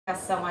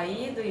Notificação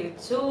aí do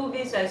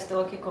YouTube, já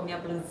estou aqui com minha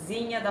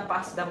blusinha da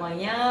parte da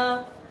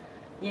manhã.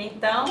 E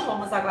então,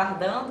 vamos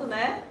aguardando,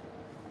 né?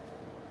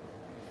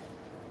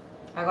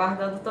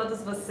 Aguardando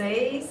todos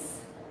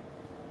vocês.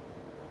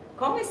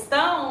 Como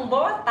estão?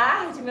 Boa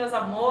tarde, meus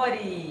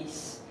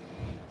amores!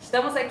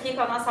 Estamos aqui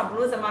com a nossa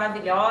blusa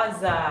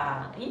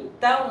maravilhosa.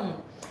 Então,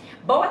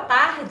 boa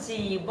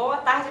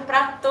tarde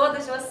para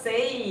todos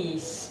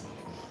vocês.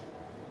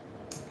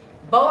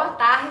 Boa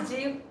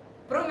tarde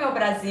para o meu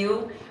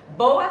Brasil,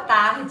 boa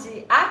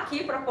tarde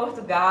aqui para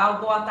Portugal,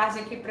 boa tarde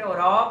aqui para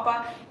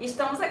Europa.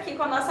 Estamos aqui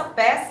com a nossa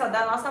peça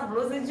da nossa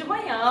blusa de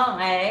manhã,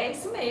 é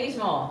isso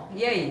mesmo, ó.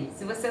 E aí,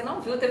 se você não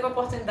viu, teve a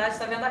oportunidade de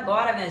estar vendo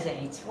agora, minha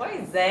gente?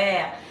 Pois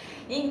é.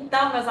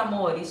 Então, meus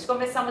amores,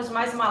 começamos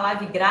mais uma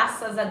live,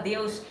 graças a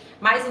Deus,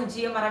 mais um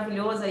dia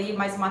maravilhoso aí,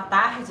 mais uma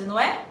tarde, não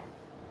é?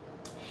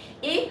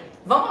 E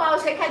vamos lá,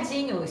 os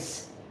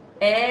recadinhos.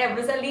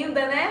 Blusa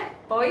linda, né?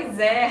 Pois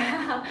é.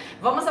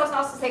 Vamos aos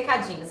nossos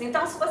recadinhos.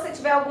 Então, se você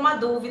tiver alguma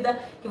dúvida,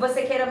 que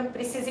você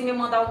precise me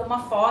mandar alguma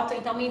foto,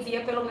 então me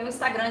envia pelo meu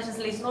Instagram,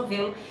 Gisleide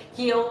Novelo,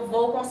 que eu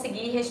vou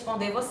conseguir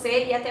responder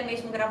você e até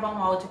mesmo gravar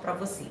um áudio para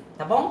você,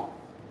 tá bom?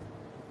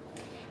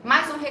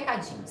 Mais um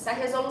recadinho. Se a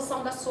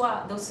resolução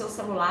do seu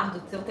celular,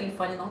 do seu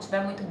telefone não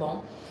estiver muito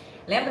bom,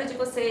 lembra de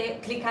você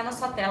clicar na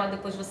sua tela,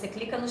 depois você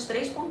clica nos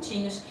 3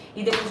 pontinhos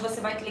e depois você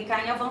vai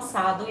clicar em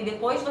avançado e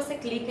depois você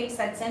clica em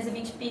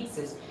 720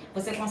 pixels.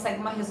 Você consegue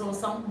uma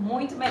resolução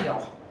muito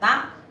melhor,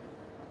 tá?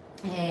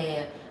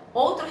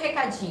 Outro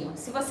recadinho,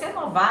 se você é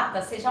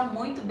novata, seja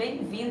muito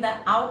bem-vinda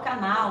ao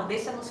canal.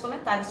 Deixa nos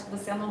comentários que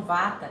você é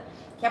novata,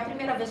 que é a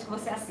primeira vez que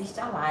você assiste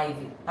a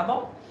live, tá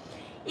bom?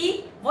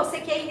 E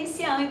você que é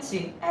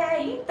iniciante,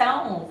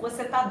 então,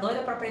 você tá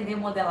doida para aprender a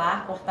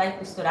modelar, cortar e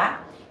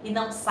costurar e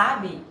não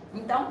sabe?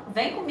 Então,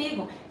 vem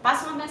comigo,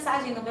 passa uma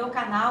mensagem no meu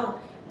canal,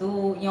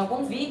 em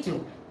algum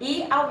vídeo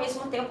e ao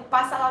mesmo tempo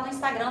passa lá no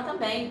Instagram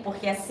também,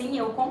 porque assim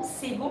eu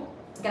consigo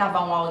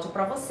gravar um áudio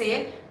para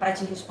você, para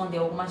te responder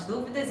algumas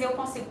dúvidas e eu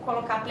consigo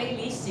colocar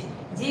playlist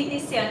de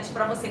iniciantes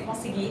para você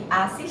conseguir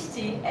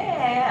assistir.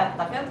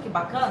 Tá vendo que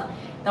bacana?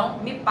 Então,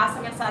 me passa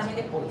a mensagem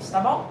depois, tá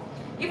bom?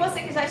 E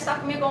você que já está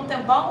comigo há um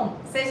tempão,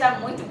 seja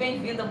muito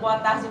bem-vindo, boa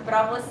tarde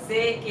para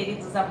você,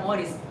 queridos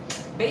amores.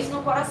 Beijo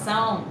no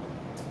coração.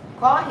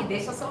 Corre,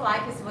 deixa o seu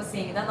like se você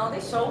ainda não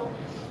deixou.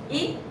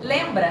 E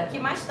lembra que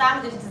mais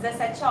tarde, às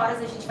 17 horas,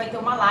 a gente vai ter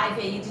uma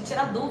live aí de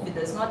tirar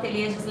dúvidas no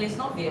ateliê Gisleide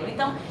Novelo.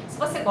 Então, se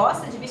você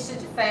gosta de vestido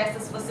de festa,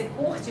 se você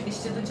curte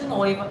vestido de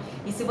noiva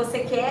e se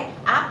você quer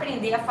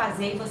aprender a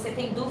fazer e você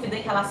tem dúvida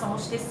em relação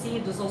aos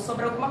tecidos ou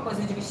sobre alguma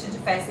coisa de vestido de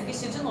festa e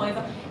vestido de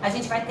noiva, a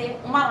gente vai ter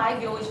uma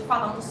live hoje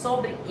falando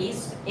sobre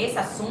esse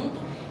assunto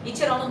e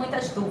tirando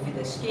muitas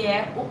dúvidas, que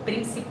é o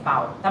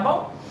principal, tá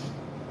bom?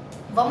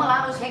 Vamos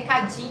lá, os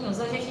recadinhos.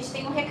 Hoje a gente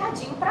tem um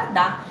recadinho para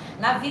dar.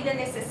 Na vida é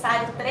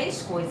necessário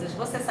 3 coisas.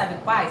 Você sabe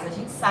quais? A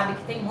gente sabe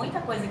que tem muita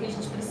coisa que a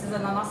gente precisa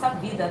na nossa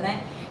vida,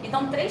 né?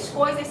 Então, 3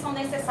 coisas são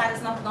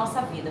necessárias na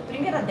nossa vida. A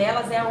primeira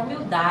delas é a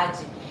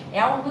humildade. É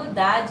a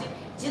humildade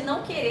de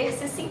não querer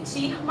se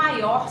sentir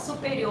maior,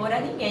 superior a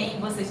ninguém.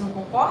 Vocês não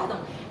concordam?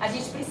 A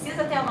gente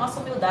precisa ter a nossa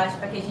humildade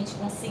para que a gente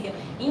consiga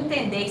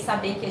entender e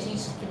saber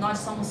que nós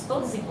somos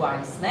todos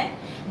iguais, né?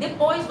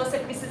 Depois você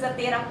precisa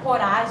ter a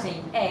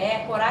coragem.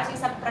 Coragem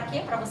sabe para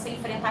quê? Para você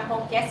enfrentar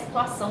qualquer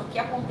situação que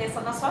aconteça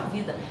na sua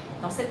vida.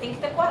 Então você tem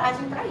que ter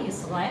coragem para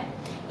isso, não é?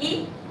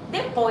 E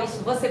depois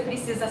você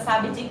precisa,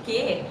 sabe de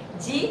quê?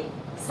 De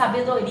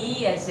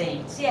sabedoria,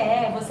 gente.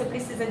 Você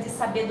precisa de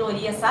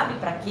sabedoria, sabe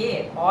para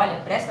quê?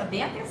 Olha, presta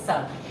bem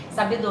atenção.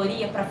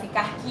 Sabedoria para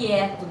ficar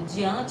quieto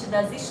diante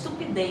das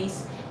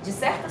estupidez de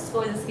certas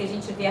coisas que a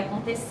gente vê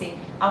acontecer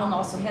ao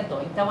nosso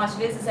redor. Então, às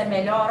vezes é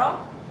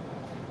melhor,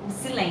 o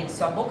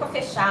silêncio, a boca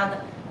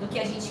fechada, do que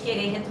a gente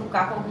querer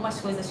retrucar com algumas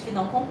coisas que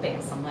não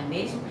compensam, não é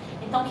mesmo?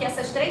 Então, que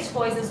essas 3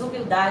 coisas,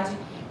 humildade,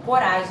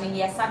 coragem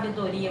e a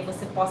sabedoria,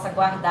 você possa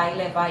guardar e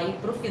levar aí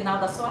para o final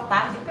da sua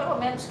tarde, pelo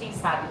menos, quem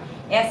sabe,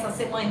 essa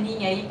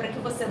semaninha aí, para que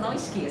você não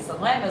esqueça,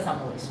 não é, meus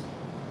amores?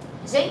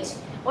 Gente,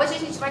 hoje a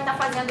gente vai estar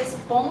fazendo esse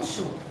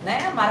poncho,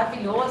 né,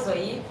 maravilhoso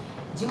aí,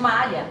 de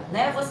malha,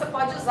 né? Você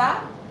pode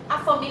usar a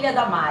família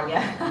da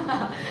malha,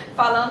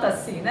 falando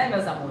assim, né,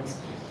 meus amores?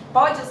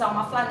 Pode usar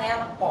uma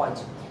flanela?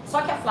 Pode.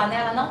 Só que a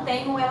flanela não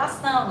tem um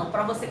elastano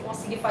para você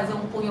conseguir fazer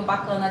um punho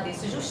bacana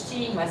desse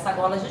justinho, essa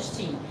gola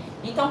justinho.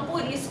 Então,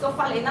 por isso que eu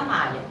falei na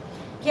malha.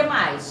 O que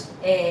mais?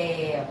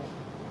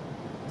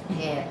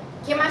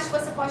 Que mais que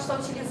você pode estar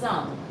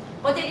utilizando?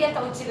 Poderia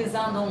estar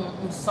utilizando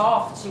um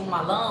soft, um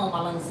malão,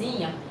 uma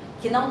lãzinha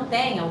que não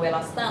tenha o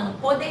elastano?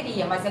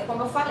 Poderia, mas é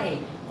como eu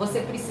falei,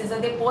 você precisa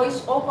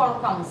depois ou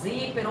colocar um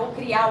zíper ou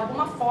criar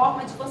alguma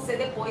forma de você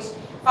depois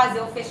fazer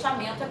o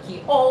fechamento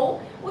aqui.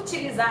 Ou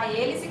utilizar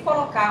eles e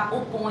colocar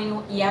o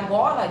punho e a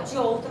gola de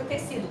outro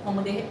tecido,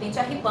 como de repente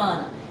a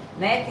ribana,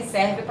 né? Que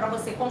serve para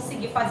você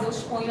conseguir fazer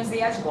os punhos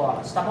e as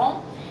golas, tá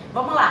bom?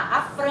 Vamos lá,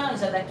 a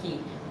franja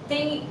daqui.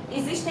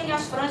 Existem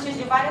as franjas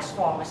de várias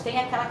formas. Tem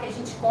aquela que a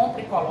gente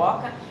compra e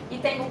coloca e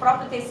tem o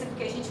próprio tecido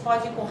que a gente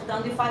pode ir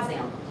cortando e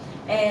fazendo.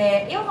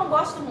 Eu não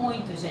gosto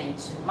muito,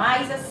 gente,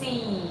 mas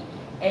assim,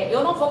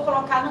 eu não vou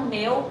colocar no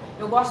meu,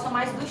 eu gosto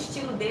mais do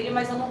estilo dele,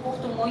 mas eu não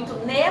curto muito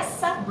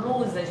nessa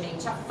blusa,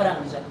 gente, a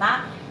franja,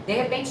 tá? De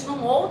repente,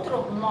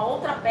 numa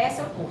outra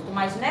peça eu curto,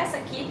 mas nessa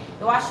aqui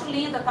eu acho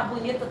linda, tá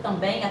bonita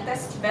também, até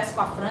se tivesse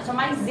com a franja,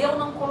 mas eu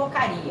não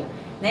colocaria,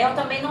 né? Eu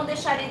também não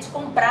deixaria de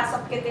comprar só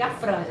porque tem a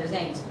franja,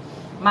 gente.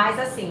 Mas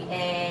assim,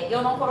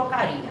 eu não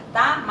colocaria,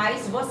 tá?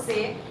 Mas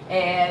você,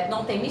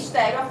 não tem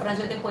mistério, a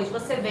franja depois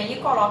você vem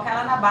e coloca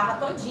ela na barra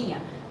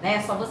todinha, né?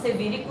 É só você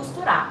vir e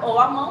costurar, ou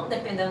à mão,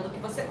 dependendo do que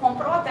você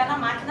compra, ou até na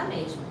máquina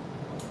mesmo.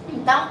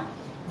 Então,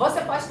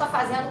 você pode estar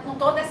fazendo com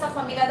toda essa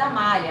família da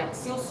malha.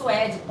 Se o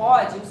suede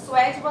pode, o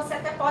suede você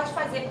até pode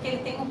fazer, porque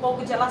ele tem um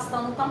pouco de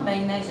elastano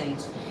também, né,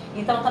 gente?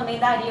 Então também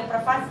daria para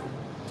fazer.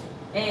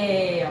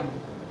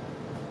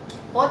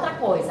 Outra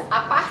coisa, a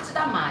parte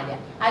da malha.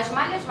 As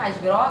malhas mais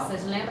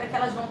grossas, lembra que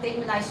elas vão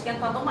terminar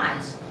esquentando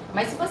mais.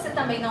 Mas se você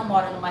também não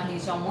mora numa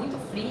região muito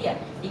fria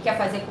e quer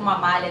fazer com uma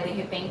malha, de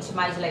repente,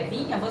 mais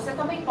levinha, você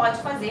também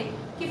pode fazer,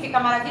 que fica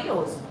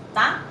maravilhoso,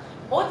 tá?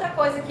 Outra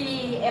coisa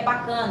que é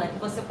bacana, que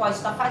você pode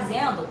estar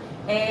fazendo,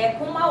 é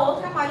com uma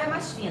outra malha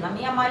mais fina. A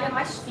minha malha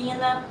mais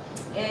fina,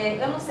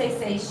 eu não sei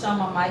se aí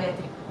chama malha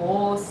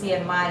tricô, se é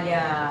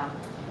malha...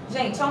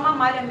 Gente, é uma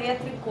malha meia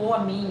tricô a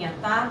minha,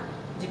 tá?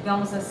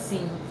 Digamos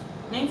assim,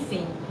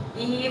 enfim.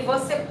 E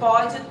você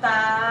pode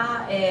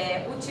estar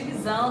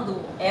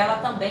utilizando ela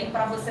também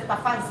para você estar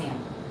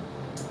fazendo.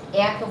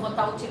 É a que eu vou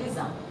estar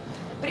utilizando.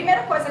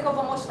 Primeira coisa que eu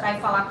vou mostrar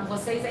e falar com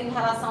vocês é em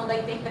relação da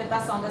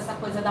interpretação dessa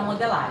coisa da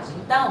modelagem.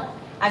 Então,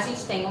 a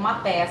gente tem uma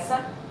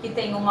peça que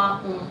tem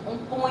um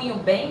punho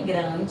bem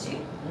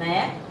grande,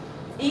 né?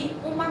 E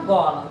uma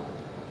gola.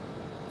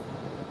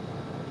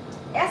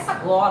 Essa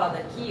gola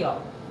daqui, ó,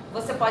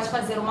 você pode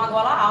fazer uma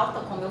gola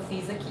alta, como eu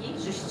fiz aqui,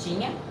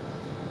 justinha.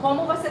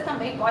 Como você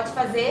também pode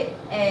fazer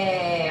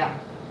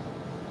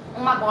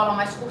uma gola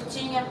mais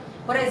curtinha.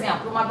 Por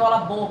exemplo, uma gola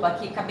boba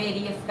que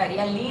caberia,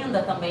 ficaria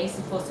linda também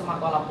se fosse uma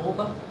gola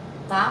boba,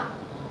 tá?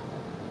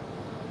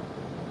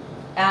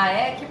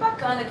 Ah, que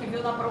bacana que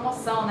viu na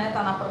promoção, né?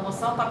 Tá na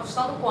promoção, tá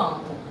custando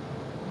quanto?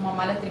 Uma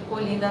malha tricô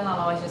linda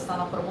na loja, está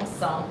na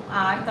promoção.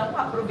 Ah, então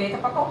aproveita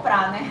para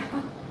comprar, né?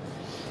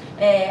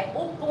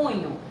 O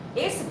punho.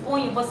 Esse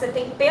punho você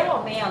tem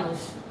pelo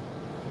menos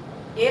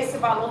esse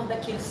valor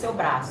daqui do seu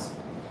braço.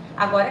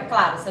 Agora, é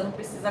claro, você não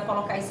precisa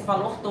colocar esse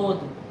valor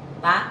todo,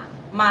 tá?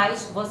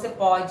 Mas você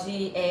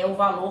pode, o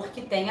valor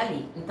que tem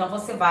ali. Então,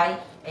 você vai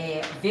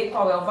ver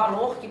qual é o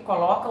valor que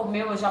coloca. O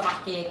meu eu já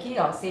marquei aqui,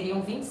 ó,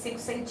 seriam 25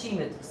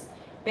 centímetros,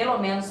 pelo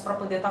menos para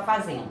poder estar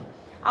fazendo.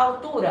 A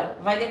altura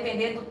vai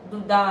depender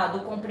do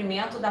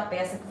comprimento da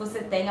peça que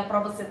você tenha para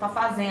você estar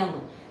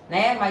fazendo,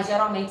 né? Mas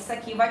geralmente isso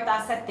aqui vai estar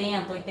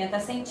 70, 80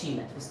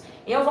 centímetros.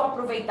 Eu vou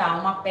aproveitar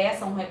uma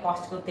peça, um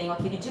recorte que eu tenho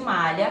aqui de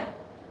malha.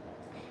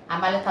 A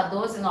malha tá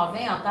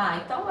R$12,90,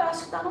 então eu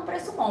acho que tá num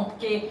preço bom,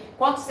 porque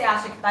quanto você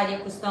acha que estaria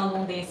custando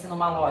um desse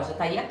numa loja?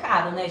 Estaria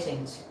caro, né,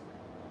 gente?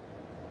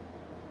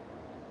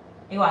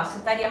 Eu acho que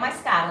estaria mais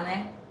caro,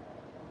 né?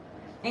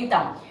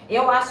 Então,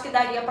 eu acho que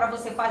daria para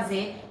você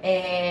fazer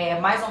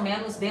mais ou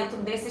menos dentro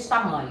desses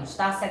tamanhos,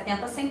 tá?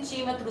 70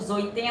 centímetros,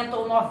 80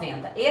 ou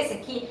 90. Esse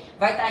aqui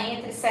vai estar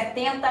entre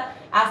 70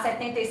 a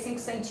 75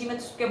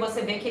 centímetros, porque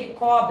você vê que ele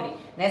cobre,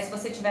 né? Se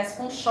você tivesse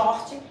com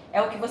short,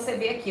 é o que você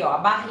vê aqui, ó, a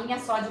barrinha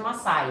só de uma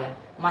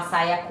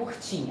saia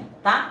curtinha,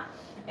 tá?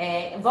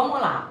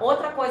 Vamos lá,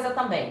 outra coisa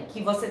também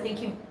que você tem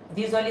que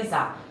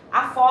visualizar.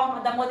 A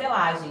forma da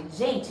modelagem.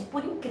 Gente,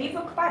 por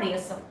incrível que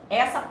pareça,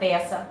 essa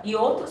peça e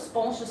outros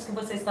ponchos que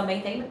vocês também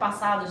têm me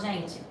passado,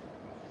 gente,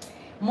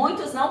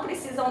 muitos não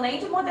precisam nem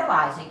de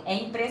modelagem. É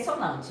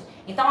impressionante.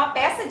 Então, a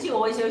peça de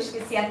hoje eu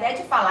esqueci até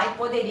de falar e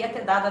poderia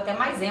ter dado até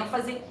mais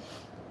ênfase.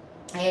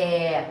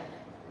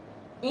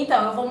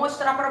 Então, eu vou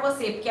mostrar pra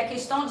você, porque a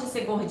questão de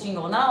ser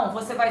gordinho ou não,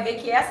 você vai ver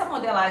que essa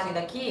modelagem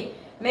daqui,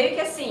 meio que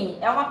assim,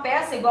 é uma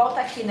peça igual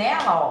tá aqui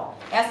nela, ó.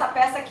 Essa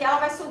peça aqui, ela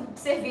vai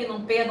servir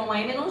num P, num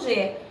M e num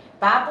G,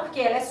 tá? Porque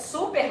ela é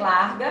super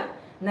larga,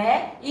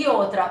 né? E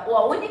outra,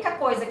 a única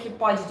coisa que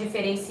pode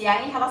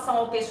diferenciar em relação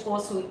ao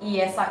pescoço e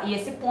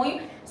esse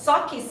punho, só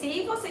que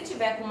se você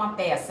tiver com uma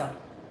peça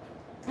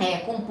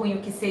com um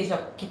punho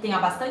que tenha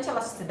bastante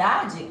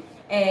elasticidade,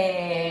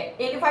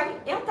 ele vai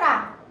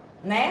entrar,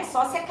 né?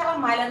 Só se aquela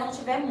malha não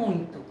tiver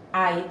muito,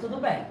 aí tudo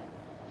bem.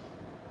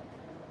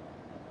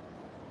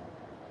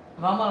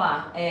 Vamos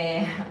lá,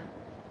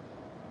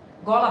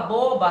 gola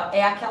boba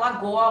é aquela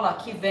gola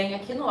que vem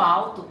aqui no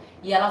alto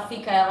e ela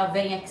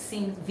vem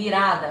assim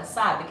virada,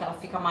 sabe? Que ela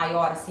fica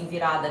maior assim,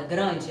 virada,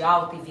 grande,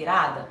 alta e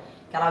virada,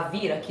 que ela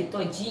vira aqui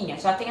todinha.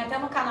 Já tem até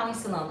no canal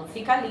ensinando,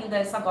 fica linda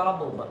essa gola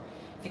boba,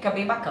 fica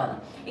bem bacana.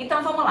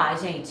 Então vamos lá,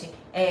 gente.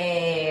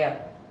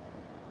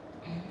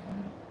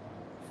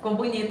 Ficou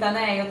bonita,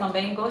 né? Eu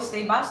também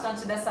gostei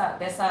bastante dessa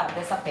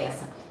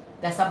peça,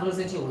 dessa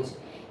blusa de hoje.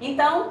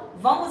 Então,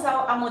 vamos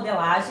à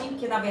modelagem,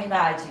 que na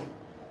verdade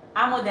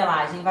a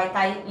modelagem vai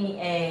estar como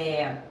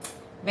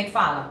é que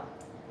fala?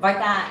 Vai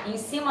estar em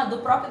cima do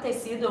próprio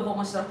tecido. Eu vou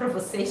mostrar pra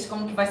vocês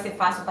como que vai ser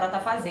fácil para estar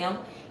fazendo.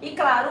 E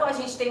claro, a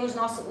gente tem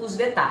os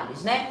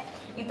detalhes, né?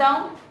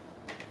 Então,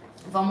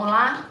 vamos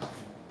lá.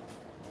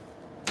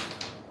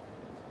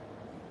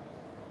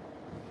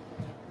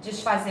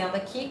 desfazendo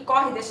aqui.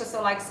 Corre, deixa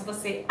seu like se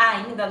você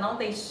ainda não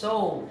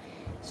deixou.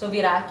 Deixa eu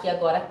virar aqui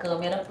agora a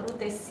câmera pro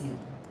tecido.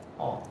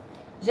 Ó.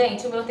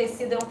 Gente, o meu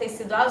tecido é um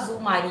tecido azul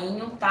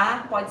marinho,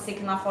 tá? Pode ser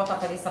que na foto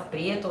apareça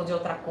preto ou de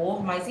outra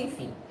cor, mas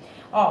enfim.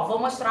 Ó, vou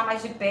mostrar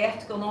mais de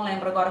perto, que eu não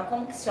lembro agora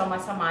como que se chama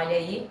essa malha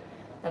aí.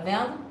 Tá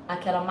vendo?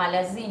 Aquela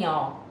malhazinha,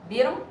 ó.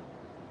 Viram?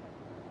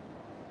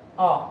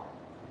 Ó.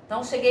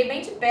 Então, cheguei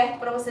bem de perto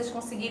para vocês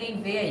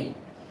conseguirem ver aí.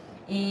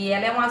 E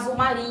ela é um azul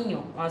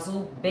marinho, um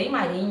azul bem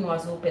marinho, um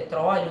azul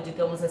petróleo,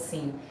 digamos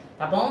assim,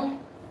 tá bom?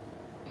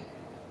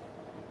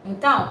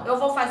 Então, eu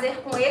vou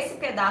fazer com esse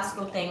pedaço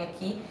que eu tenho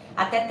aqui.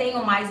 Até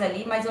tenho mais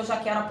ali, mas eu já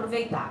quero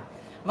aproveitar.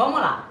 Vamos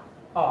lá.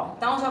 Ó,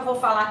 então já vou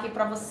falar aqui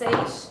pra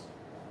vocês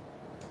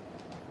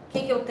o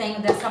que eu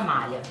tenho dessa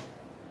malha.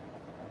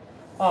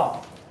 Ó,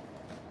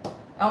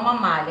 é uma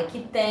malha que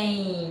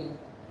tem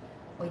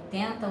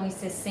 80,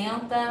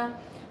 1,60.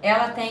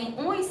 Ela tem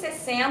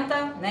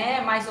 1,60,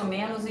 né, mais ou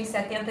menos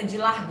 1,70 de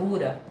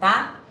largura,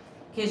 tá?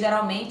 Que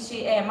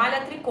geralmente é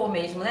malha tricô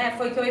mesmo, né?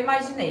 Foi o que eu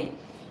imaginei,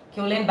 que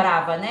eu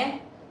lembrava,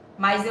 né?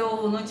 Mas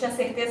eu não tinha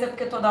certeza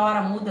porque toda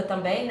hora muda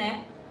também,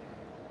 né?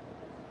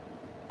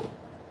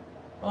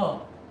 Ó.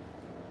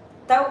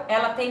 Então,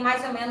 ela tem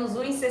mais ou menos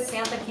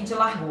 1,60 aqui de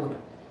largura.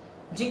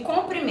 De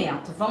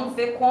comprimento, vamos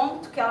ver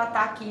quanto que ela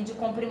tá aqui de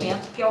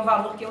comprimento, que é o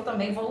valor que eu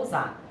também vou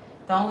usar.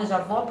 Então, eu já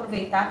vou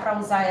aproveitar para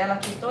usar ela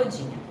aqui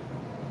todinha.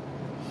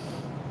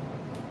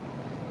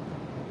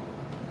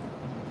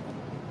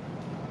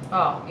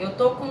 Ó, eu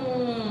tô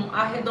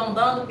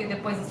arredondando, porque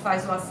depois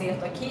faz o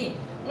acerto aqui,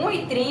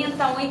 1,30,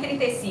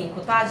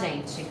 1,35, tá,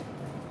 gente?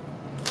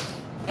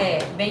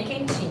 É, bem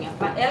quentinha.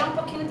 Ela é um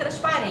pouquinho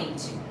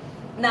transparente.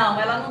 Não,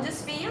 ela não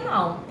desfia,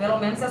 não. Pelo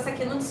menos essa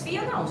aqui não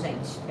desfia, não,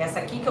 gente. Essa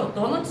aqui que eu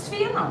tô não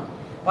desfia, não.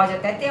 Pode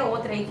até ter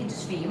outra aí que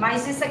desfie.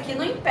 Mas isso aqui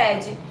não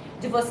impede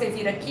de você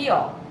vir aqui,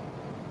 ó,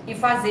 e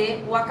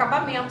fazer o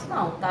acabamento,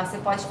 não, tá? Você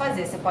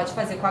pode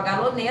fazer com a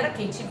galoneira,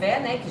 quem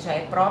tiver, né, que já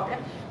é própria,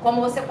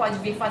 como você pode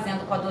vir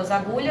fazendo com as 2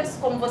 agulhas,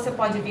 como você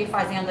pode vir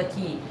fazendo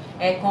aqui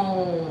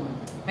com,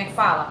 como é que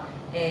fala?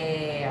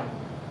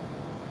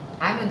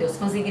 Ai, meu Deus,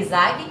 com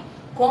zigue-zague,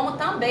 como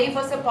também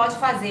você pode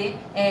fazer,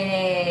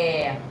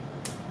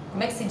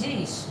 como é que se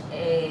diz?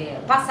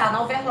 Passar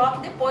na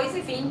overlock depois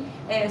e vir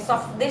só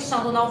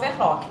deixando na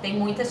overlock. Tem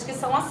muitas que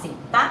são assim,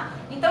 tá?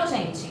 Então,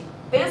 gente,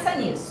 pensa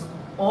nisso.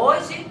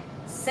 Hoje,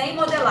 sem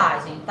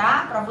modelagem,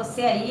 tá? Pra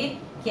você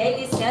aí que é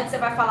iniciante, você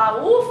vai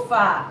falar,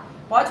 ufa!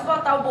 Pode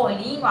botar o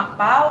bolinho, a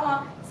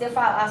palma, você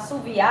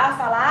assoviar,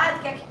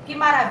 falar, que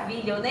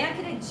maravilha, eu nem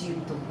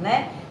acredito,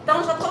 né?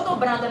 Então, já tô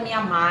dobrando a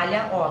minha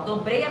malha, ó,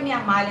 dobrei a minha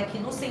malha aqui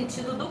no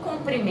sentido do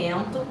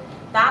comprimento,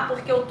 tá?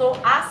 Porque eu tô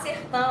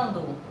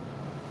acertando.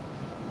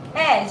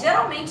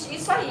 Geralmente,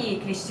 isso aí,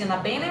 Cristina,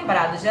 bem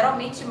lembrado,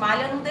 geralmente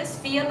malha não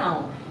desfia,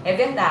 não. É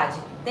verdade.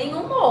 Tem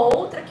uma ou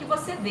outra que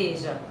você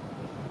veja.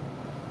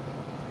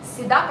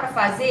 Se dá pra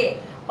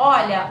fazer,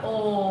 olha,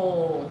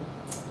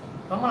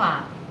 vamos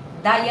lá,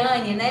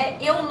 Daiane, né?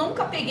 Eu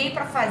nunca peguei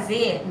pra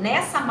fazer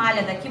nessa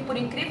malha daqui, por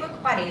incrível que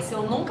pareça,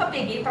 eu nunca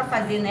peguei pra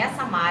fazer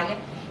nessa malha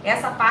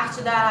essa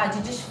parte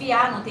de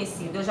desfiar no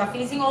tecido. Eu já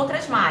fiz em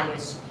outras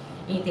malhas,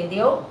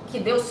 entendeu? Que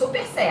deu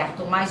super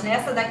certo, mas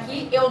nessa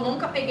daqui eu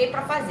nunca peguei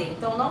pra fazer.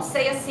 Então não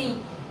sei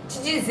assim te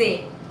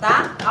dizer,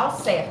 tá? Ao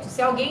certo.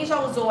 Se alguém já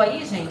usou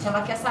aí, gente,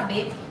 ela quer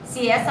saber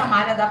se essa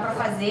malha dá pra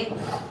fazer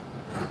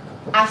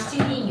as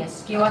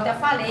tirinhas, que eu até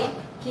falei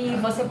que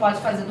você pode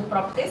fazer do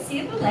próprio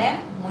tecido,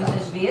 né?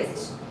 Muitas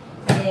vezes.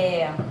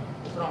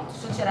 Pronto,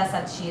 deixa eu tirar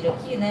essa tira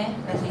aqui, né?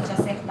 Pra gente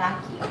acertar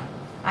aqui.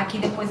 Aqui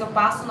depois eu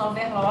passo no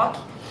overlock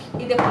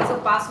e depois eu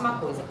passo uma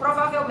coisa.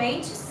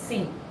 Provavelmente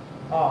sim.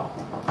 Ó,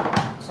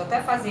 deixa eu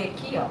até fazer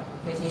aqui, ó.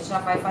 Que a gente já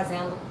vai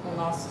fazendo o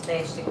nosso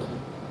teste aqui.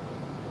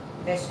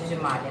 Teste de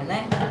malha,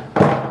 né?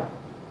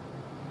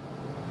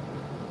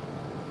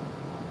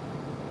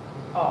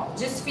 Ó,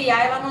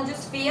 desfiar ela não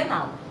desfia,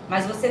 não.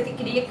 Mas você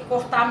teria que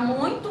cortar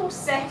muito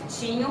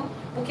certinho,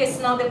 porque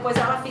senão depois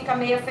ela fica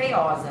meio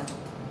feiosa.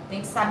 Tem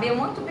que saber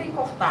muito bem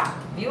cortar,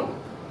 viu?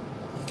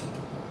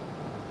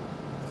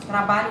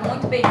 Trabalho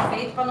muito bem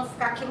feito para não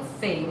ficar aquilo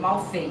feio,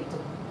 mal feito.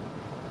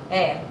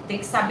 Tem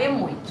que saber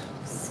muito.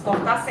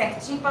 Cortar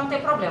certinho para não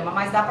ter problema,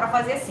 mas dá para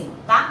fazer sim,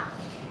 tá?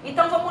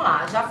 Então vamos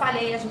lá, já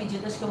falei as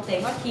medidas que eu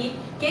tenho aqui.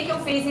 O que eu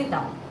fiz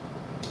então?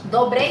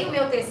 Dobrei o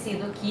meu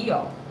tecido aqui,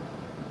 ó.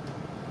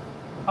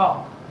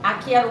 Ó,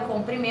 aqui era o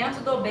comprimento,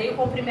 dobrei o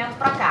comprimento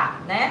pra cá,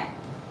 né?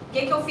 O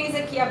que eu fiz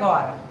aqui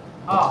agora?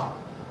 Ó,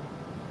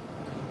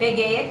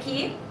 peguei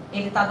aqui,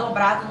 ele tá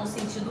dobrado no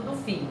sentido do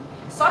fio.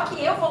 Só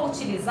que eu vou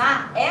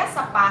utilizar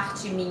essa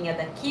parte minha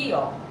daqui,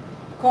 ó,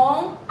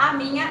 com a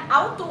minha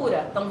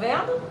altura, estão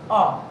vendo?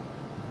 Ó.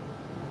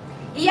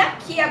 E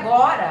aqui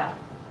agora,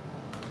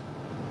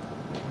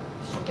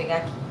 deixa eu pegar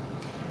aqui.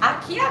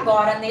 Aqui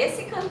agora,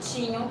 nesse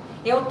cantinho,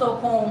 eu tô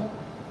com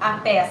a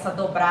peça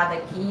dobrada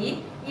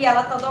aqui e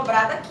ela tá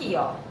dobrada aqui,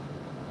 ó.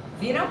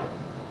 Viram?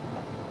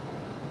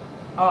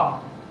 Ó.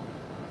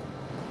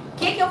 O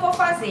que eu vou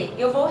fazer?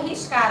 Eu vou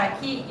riscar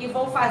aqui e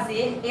vou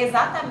fazer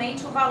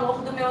exatamente o valor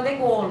do meu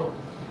degolo.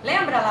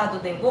 Lembra lá do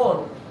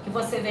degolo? que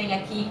você vem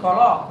aqui e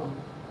coloca,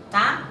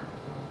 tá?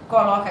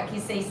 Coloca aqui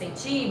 6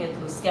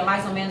 centímetros, que é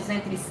mais ou menos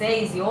entre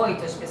 6 e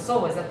 8 as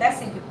pessoas, até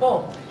 5 e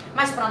pouco,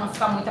 mas para não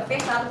ficar muito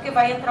apertado, porque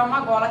vai entrar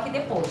uma gola aqui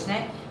depois,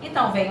 né?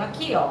 Então, venho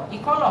aqui, ó, e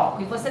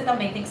coloco. E você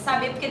também tem que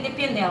saber, porque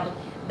dependendo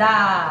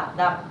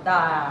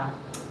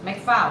como é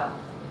que fala?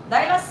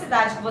 Da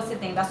elasticidade que você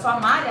tem da sua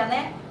malha,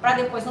 né? Pra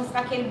depois não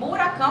ficar aquele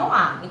buracão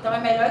lá. Então, é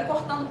melhor ir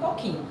cortando um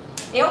pouquinho.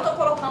 Eu tô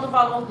colocando o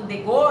valor do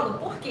degolo,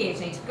 por quê,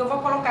 gente? Porque eu vou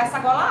colocar essa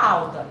gola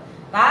alta,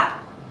 tá?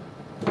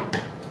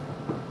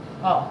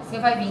 Ó, você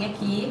vai vir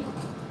aqui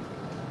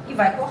e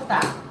vai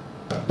cortar.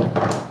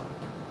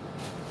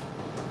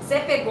 Você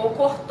pegou,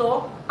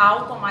 cortou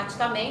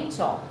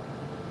automaticamente, ó.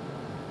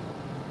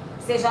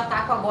 Você já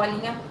tá com a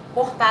golinha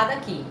cortada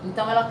aqui.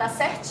 Então, ela tá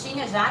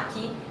certinha já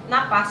aqui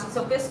na parte do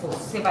seu pescoço.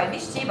 Você vai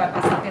vestir, vai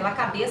passar pela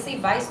cabeça e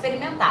vai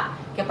experimentar.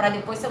 Que é pra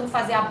depois você não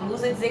fazer a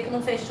blusa e dizer que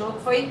não fechou,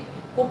 que foi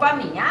culpa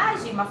minha. Ah,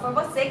 Gi, mas foi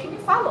você que me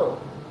falou,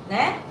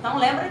 né? Então,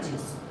 lembra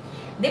disso.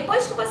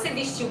 Depois que você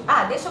vestiu...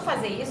 Ah, deixa eu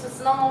fazer isso,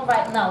 senão não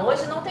vai... Não,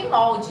 hoje não tem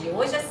molde.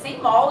 Hoje é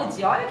sem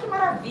molde. Olha que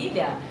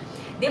maravilha.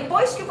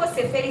 Depois que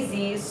você fez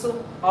isso,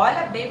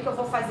 olha bem o que eu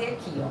vou fazer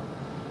aqui,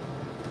 ó.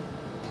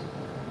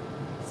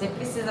 Você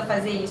precisa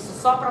fazer isso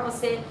só pra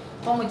você,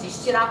 como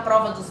diz, tirar a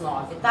prova dos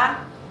 9,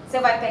 tá? Você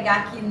vai pegar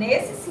aqui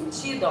nesse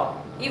sentido, ó,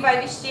 e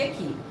vai vestir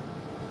aqui.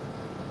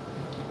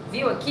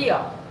 Viu aqui,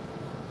 ó?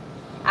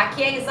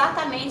 Aqui é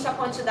exatamente a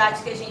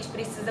quantidade que a gente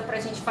precisa pra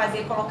gente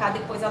fazer e colocar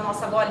depois a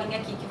nossa golinha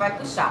aqui que vai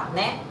puxar,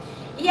 né?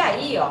 E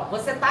aí, ó,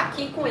 você tá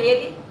aqui com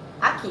ele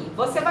aqui.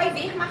 Você vai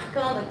vir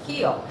marcando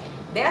aqui, ó,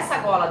 dessa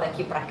gola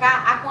daqui pra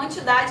cá, a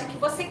quantidade que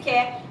você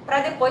quer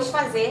pra depois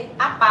fazer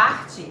a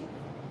parte...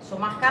 Deixa eu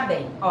marcar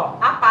bem, ó,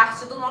 a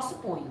parte do nosso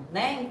punho,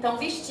 né? Então,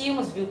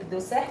 vestimos, viu que deu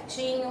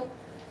certinho.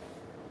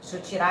 Deixa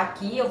eu tirar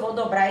aqui, eu vou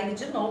dobrar ele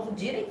de novo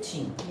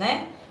direitinho,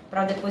 né?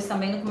 Pra depois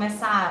também não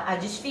começar a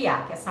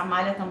desfiar, que essa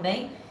malha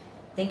também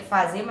tem que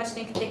fazer, mas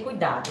tem que ter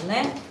cuidado,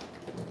 né?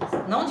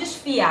 Não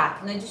desfiar,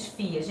 que não é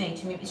desfia,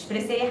 gente, me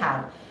expressei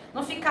errado.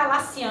 Não ficar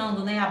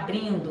laceando, né,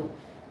 abrindo,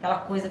 aquela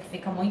coisa que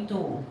fica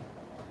muito...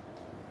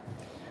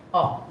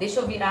 Ó, deixa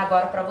eu virar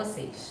agora pra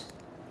vocês.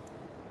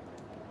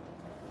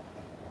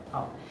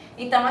 Ó.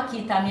 Então,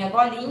 aqui tá a minha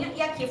golinha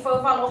e aqui foi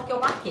o valor que eu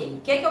marquei.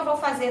 O que que eu vou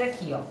fazer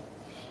aqui, ó?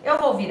 Eu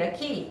vou vir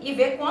aqui e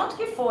ver quanto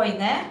que foi,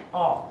 né?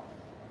 Ó,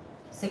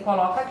 você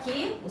coloca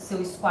aqui o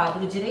seu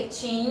esquadro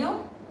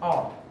direitinho,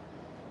 ó.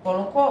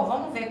 Colocou?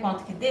 Vamos ver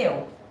quanto que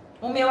deu?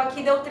 O meu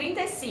aqui deu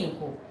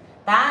 35,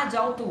 tá? De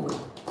altura.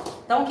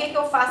 Então, o que que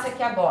eu faço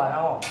aqui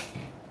agora, ó?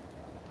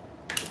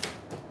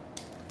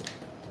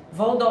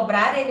 Vou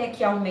dobrar ele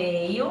aqui ao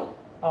meio,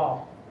 ó.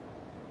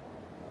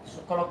 Deixa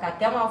eu colocar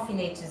até um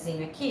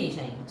alfinetezinho aqui,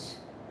 gente.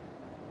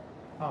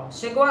 Ó,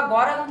 chegou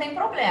agora, não tem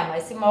problema.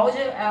 Esse molde,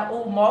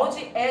 o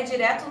molde é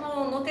direto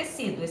no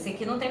tecido. Esse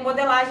aqui não tem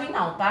modelagem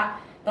não, tá?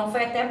 Então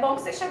foi até bom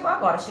que você chegou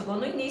agora. Chegou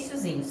no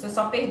iniciozinho. Você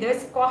só perdeu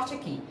esse corte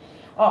aqui.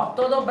 Ó,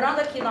 tô dobrando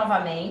aqui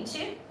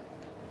novamente.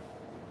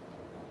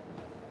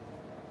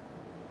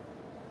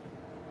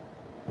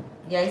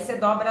 E aí você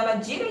dobra ela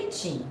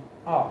direitinho,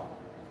 ó.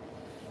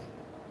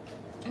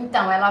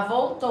 Então, ela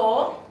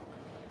voltou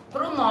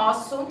pro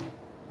nosso...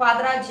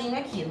 quadradinho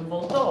aqui, não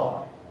voltou,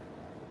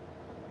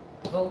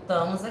 ó.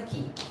 Voltamos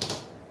aqui.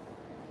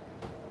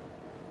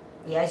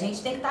 E a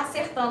gente tem que estar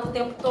acertando o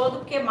tempo todo,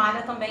 porque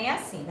malha também é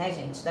assim, né,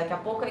 gente? Daqui a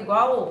pouco é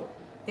igual o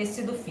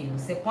tecido fino.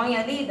 Você põe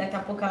ali, daqui a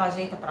pouco ela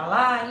ajeita pra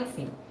lá,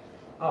 enfim.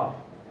 Ó.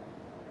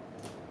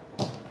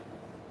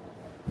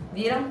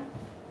 Viram?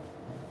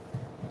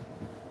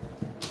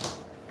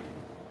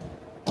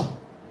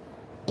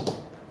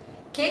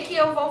 O que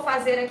eu vou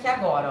fazer aqui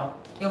agora, ó?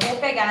 Eu vou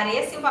pegar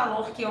esse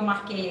valor que eu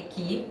marquei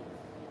aqui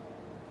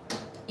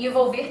e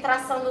vou vir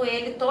traçando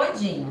ele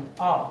todinho,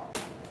 ó.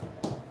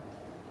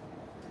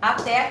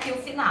 Até aqui o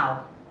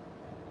final.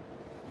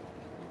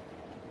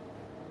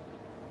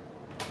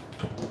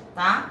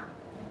 Tá?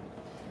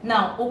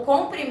 Não, o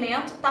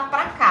comprimento tá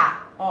pra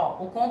cá,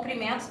 ó. O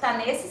comprimento tá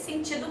nesse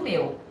sentido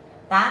meu,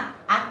 tá?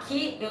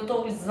 Aqui eu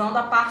tô usando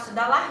a parte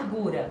da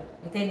largura,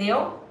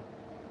 entendeu?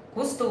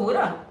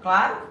 Costura,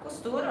 claro,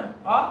 costura,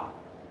 ó.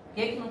 Por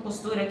que não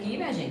costura aqui,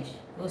 minha gente?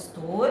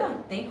 Costura,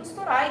 tem que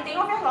costurar. E tem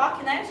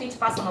overlock, né? A gente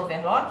passa no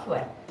overlock,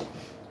 ué.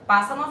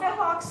 Passa no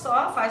overlock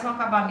só, faz um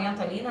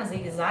acabamento ali na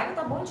zigue-zague,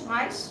 tá bom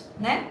demais,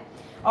 né?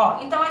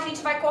 Ó, então a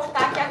gente vai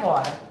cortar aqui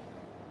agora.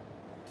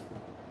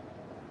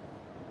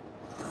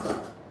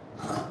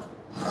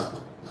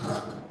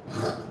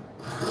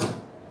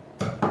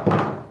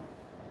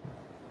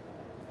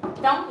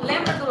 Então,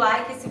 lembra do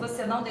like, se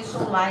você não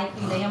deixou o like,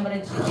 lembra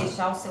de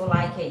deixar o seu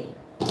like aí,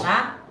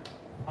 tá?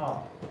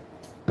 Ó.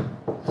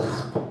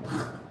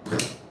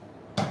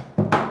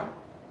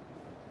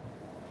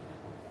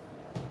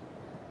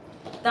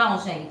 Então,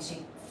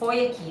 gente,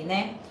 foi aqui,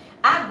 né?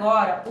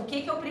 Agora, o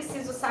que eu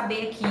preciso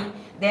saber aqui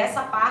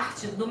dessa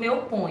parte do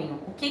meu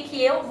punho? O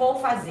que eu vou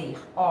fazer?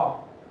 Ó.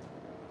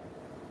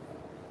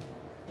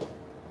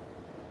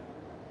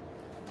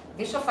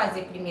 Deixa eu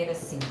fazer primeiro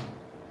assim.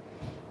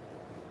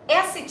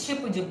 Esse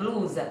tipo de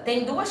blusa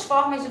tem duas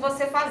formas de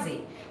você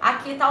fazer.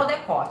 Aqui tá o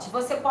decote.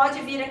 Você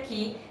pode vir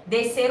aqui,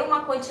 descer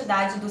uma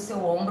quantidade do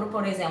seu ombro,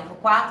 por exemplo,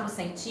 4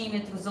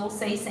 centímetros ou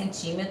 6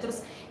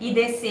 centímetros, e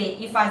descer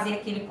e fazer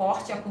aquele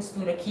corte, a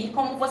costura aqui,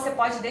 como você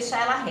pode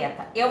deixar ela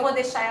reta. Eu vou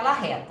deixar ela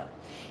reta.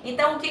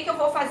 Então, o que eu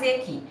vou fazer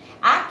aqui?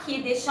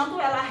 Aqui, deixando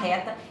ela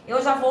reta,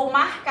 eu já vou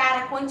marcar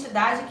a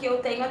quantidade que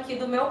eu tenho aqui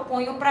do meu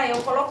punho para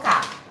eu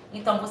colocar.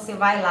 Então, você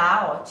vai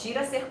lá, ó,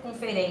 tira a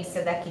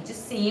circunferência daqui de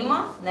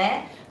cima,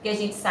 né? Porque a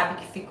gente sabe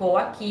que ficou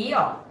aqui,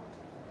 ó.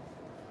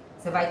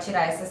 Você vai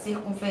tirar essa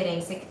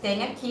circunferência que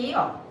tem aqui,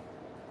 ó.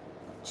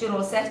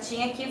 Tirou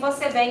certinho aqui,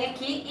 você vem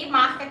aqui e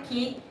marca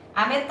aqui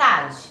a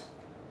metade.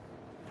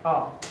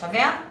 Ó, tá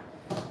vendo?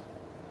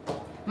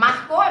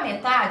 Marcou a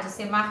metade,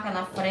 você marca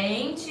na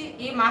frente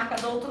e marca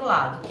do outro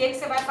lado. O que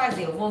você vai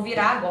fazer? Eu vou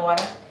virar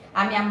agora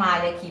a minha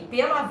malha aqui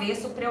pelo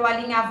avesso para eu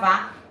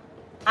alinhavar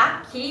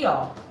aqui,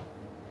 ó.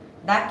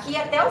 Daqui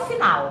até o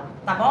final,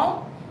 tá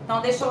bom? Então,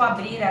 deixa eu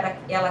abrir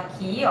ela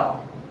aqui, ó.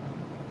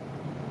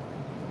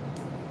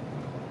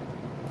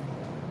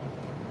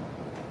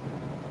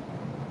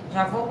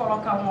 Já vou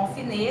colocar um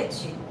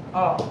alfinete,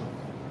 ó,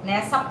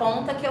 nessa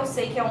ponta que eu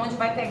sei que é onde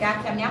vai pegar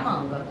aqui a minha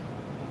manga.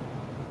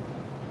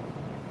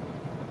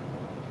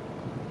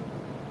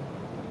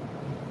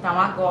 Então,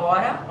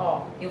 agora,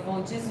 ó, eu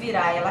vou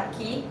desvirar ela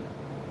aqui,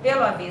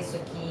 pelo avesso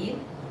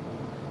aqui.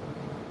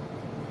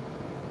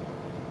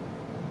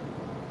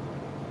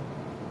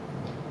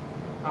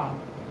 Ó.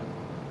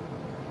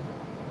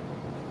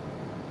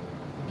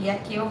 E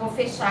aqui eu vou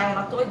fechar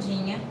ela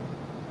todinha.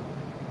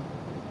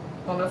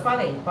 Como eu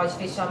falei, pode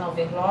fechar no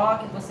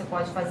overlock, você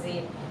pode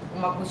fazer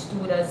uma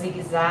costura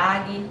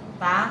zigue-zague,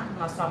 tá?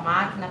 Na sua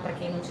máquina, para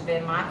quem não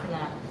tiver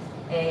máquina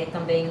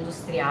também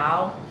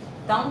industrial.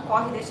 Então,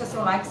 corre e deixa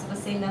seu like se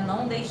você ainda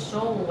não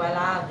deixou, vai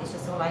lá, deixa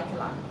seu like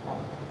lá. Ó.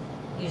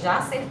 E já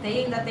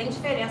acertei, ainda tem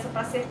diferença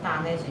para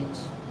acertar, né, gente?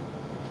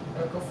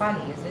 É o que eu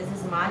falei, às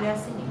vezes malha é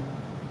assim mesmo.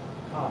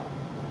 Ó.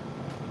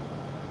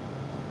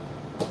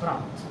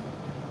 Pronto.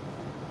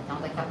 Então,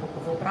 daqui a pouco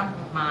eu vou pra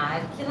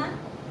máquina,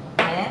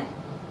 né?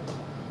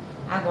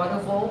 Agora eu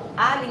vou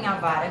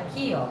alinhavar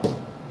aqui, ó.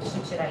 Deixa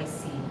eu tirar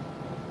esse...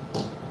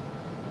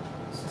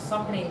 Deixa eu só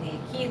prender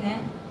aqui,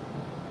 né?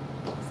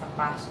 Essa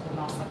parte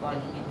da nossa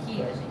golinha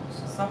aqui, ó,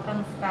 gente. Só pra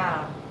não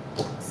ficar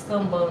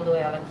escambando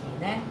ela aqui,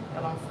 né?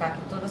 Pra ela não ficar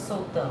aqui toda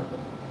soltando.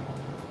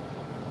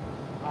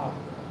 Ó.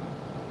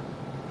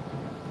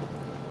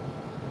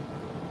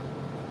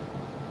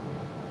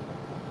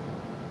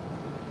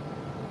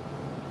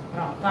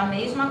 Pronto, a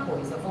mesma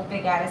coisa. Eu vou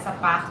pegar essa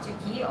parte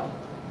aqui, ó.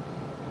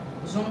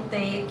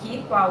 Juntei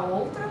aqui com a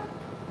outra.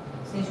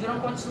 Vocês viram,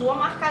 continua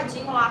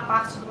marcadinho lá a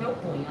parte do meu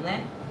punho,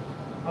 né?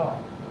 Ó.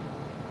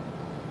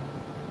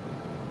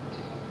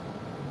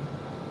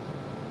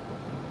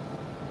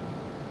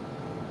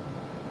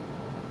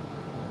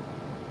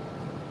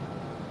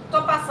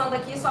 Tô passando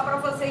aqui só pra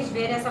vocês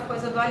verem essa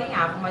coisa do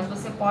alinhavo, mas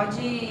você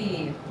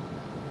pode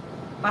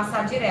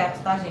passar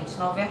direto, tá, gente?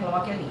 No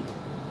overlock ali.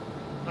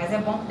 Mas é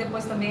bom que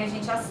depois também a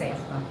gente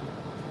acerta.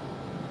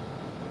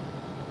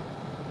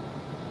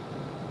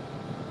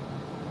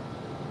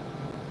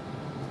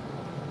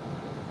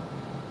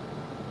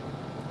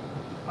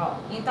 Ó,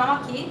 então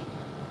aqui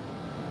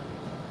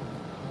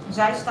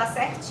já está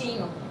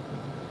certinho.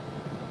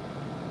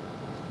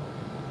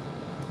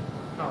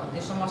 Ó,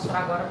 deixa eu mostrar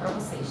agora pra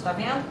vocês, tá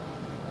vendo?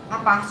 A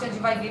parte onde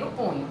vai vir o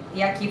punho.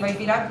 E aqui vai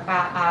vir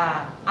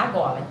a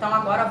gola. Então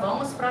agora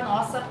vamos pra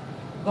nossa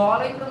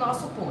gola e pro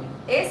nosso punho.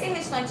 Esse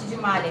restante de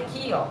malha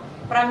aqui, ó,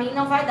 pra mim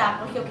não vai dar,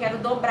 porque eu quero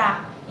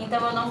dobrar. Então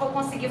eu não vou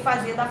conseguir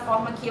fazer da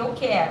forma que eu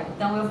quero.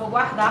 Então eu vou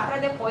guardar pra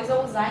depois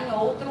eu usar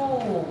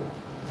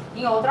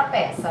em outra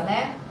peça,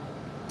 né?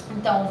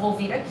 Então eu vou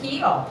vir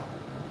aqui, ó.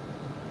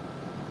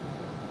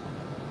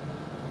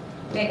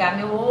 Pegar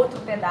meu outro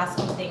pedaço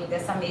que eu tenho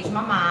dessa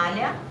mesma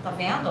malha, tá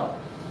vendo, ó?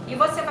 E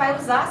você vai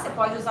usar, você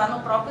pode usar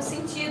no próprio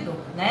sentido,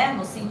 né?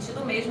 No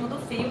sentido mesmo do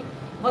fio.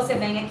 Você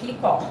vem aqui e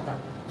corta.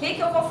 O que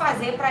eu vou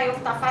fazer para eu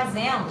estar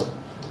fazendo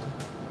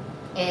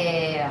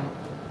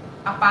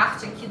a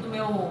parte aqui do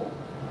meu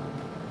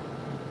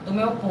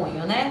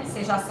punho, né?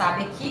 Você já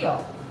sabe aqui, ó,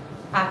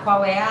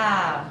 qual é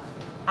a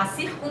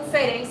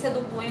circunferência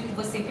do punho que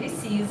você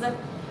precisa.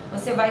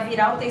 Você vai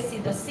virar o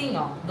tecido assim,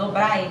 ó,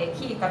 dobrar ele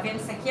aqui, tá vendo?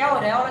 Isso aqui é a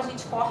auréola, a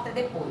gente corta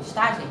depois,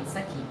 tá, gente? Isso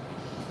aqui.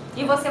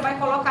 E você vai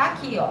colocar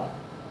aqui, ó.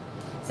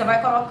 Você vai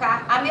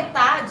colocar a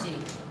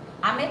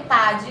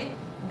metade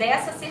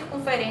dessa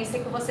circunferência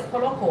que você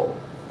colocou,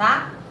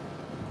 tá?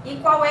 E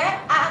qual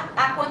é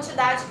a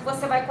quantidade que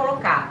você vai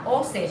colocar?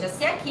 Ou seja,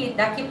 se aqui,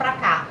 daqui pra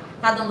cá,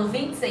 tá dando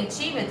 20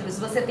 centímetros,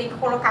 você tem que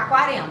colocar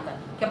 40,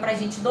 que é pra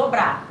gente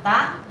dobrar,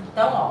 tá?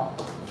 Então, ó.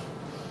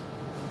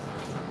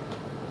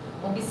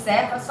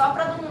 Observa só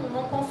pra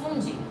não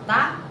confundir,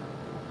 tá?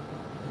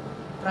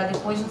 Pra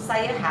depois não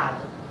sair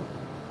errado.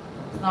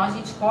 Senão a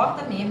gente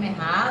corta mesmo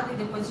errado e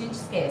depois a gente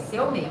esquece.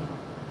 Eu mesmo.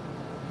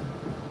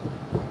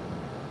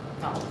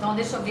 Então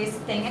deixa eu ver se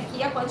tem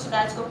aqui a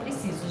quantidade que eu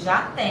preciso.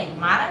 Já tem,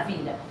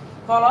 maravilha.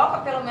 Coloca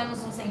pelo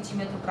menos 1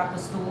 centímetro pra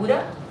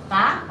costura,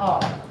 tá? Ó,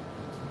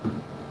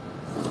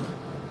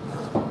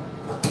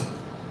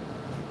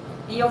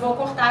 eu vou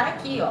cortar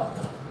aqui, ó.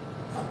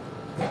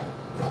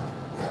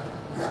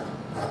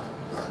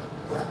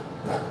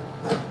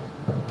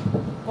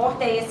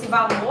 Cortei esse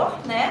valor,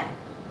 né?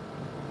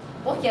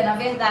 Porque, na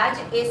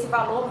verdade, esse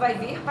valor vai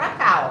vir pra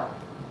cá,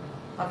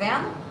 ó. Tá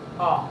vendo?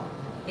 Ó,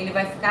 ele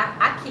vai ficar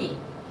aqui.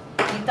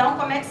 Então,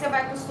 como é que você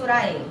vai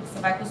costurar ele? Você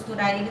vai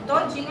costurar ele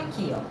todinho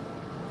aqui, ó.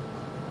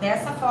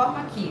 Dessa forma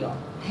aqui, ó.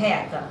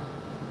 Reta.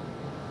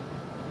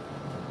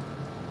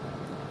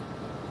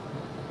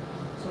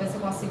 Deixa eu ver se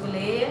eu consigo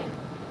ler.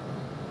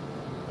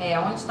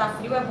 Onde tá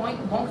frio é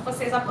bom que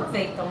vocês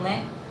aproveitam,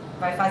 né?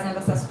 Vai fazendo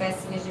essas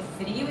pecinhas de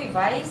frio e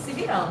vai se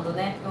virando,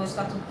 né? Porque hoje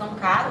tá tudo tão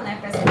caro, né?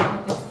 Peça de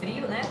roupa de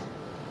frio, né?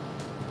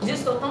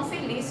 Estou tão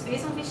feliz.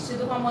 Fiz um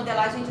vestido com a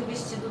modelagem de um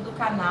vestido do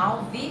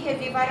canal. Vi e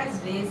revi várias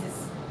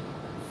vezes.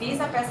 Fiz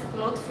a peça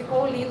piloto,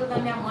 ficou lindo da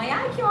minha mãe.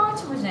 Ai, que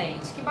ótimo,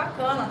 gente. Que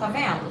bacana, tá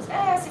vendo?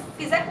 Se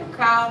fizer com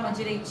calma,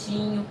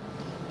 direitinho,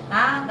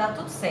 tá? Dá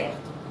tudo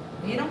certo.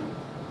 Viram?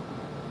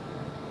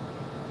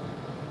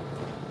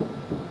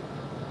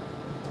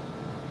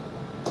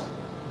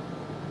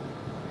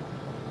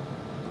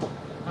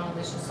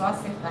 Deixa eu só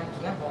acertar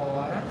aqui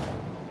agora.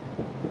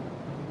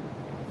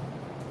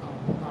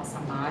 Ó, nossa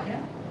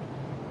malha.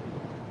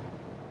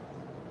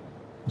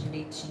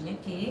 Direitinho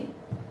aqui.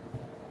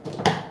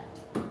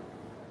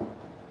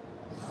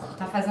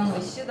 Tá fazendo um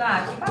vestido?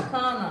 Ah, que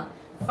bacana.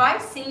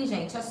 Faz sim,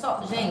 gente. É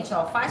só, gente,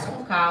 ó, faz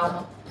com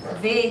calma.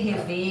 Vê,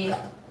 rever.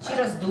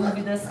 Tira as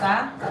dúvidas,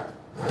 tá?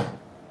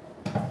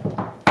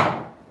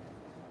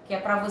 Que é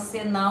pra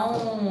você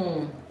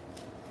não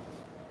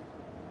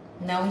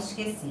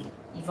esquecer.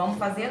 E vamos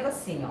fazendo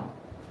assim, ó.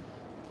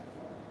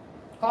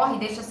 Corre,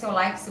 deixa seu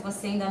like se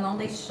você ainda não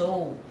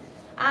deixou.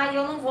 Ah,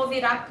 eu não vou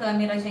virar a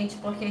câmera, gente,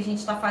 porque a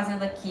gente tá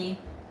fazendo aqui.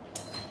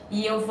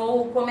 E eu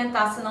vou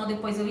comentar, senão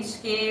depois eu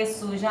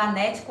esqueço.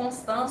 Janete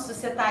Constâncio,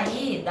 você tá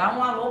aí? Dá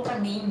um alô pra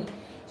mim.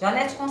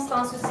 Janete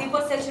Constâncio, se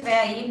você estiver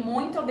aí,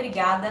 muito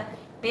obrigada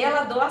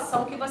pela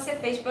doação que você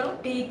fez pelo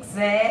Pix.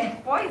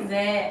 Pois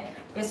é.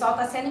 O pessoal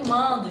tá se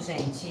animando,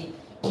 gente.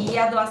 E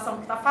a doação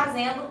que tá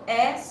fazendo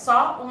é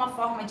só uma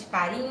forma de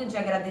carinho, de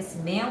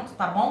agradecimento,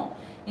 tá bom?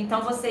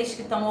 Então, vocês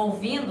que estão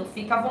ouvindo,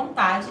 fica à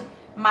vontade,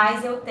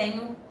 mas eu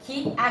tenho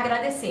que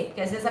agradecer,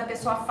 porque às vezes a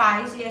pessoa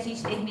faz e a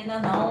gente termina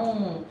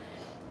não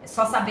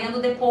só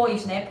sabendo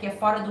depois, né? Porque é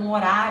fora de um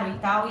horário e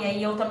tal, e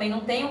aí eu também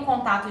não tenho o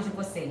contato de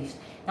vocês.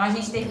 Então, a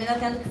gente termina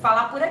tendo que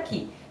falar por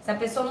aqui. Se a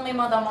pessoa não me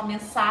mandar uma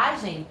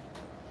mensagem,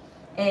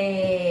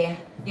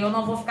 eu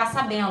não vou ficar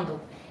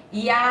sabendo.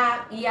 E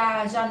a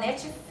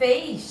Janete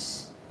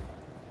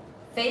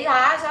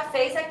já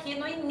fez aqui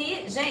no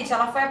início. Gente,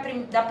 ela foi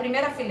da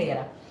primeira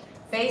fileira.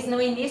 Fez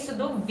no início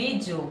do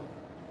vídeo.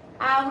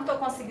 Ah, eu não tô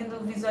conseguindo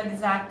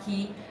visualizar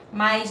aqui,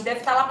 mas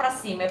deve estar lá pra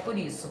cima, é por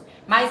isso.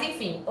 Mas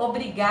enfim,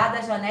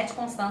 obrigada, Janete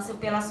Constâncio,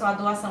 pela sua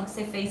doação que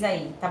você fez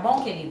aí, tá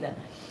bom, querida?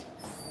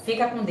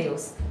 Fica com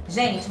Deus.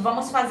 Gente,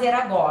 vamos fazer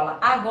a gola.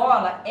 A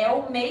gola é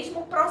o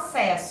mesmo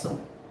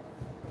processo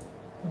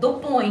do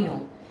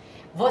punho.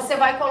 Você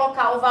vai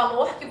colocar o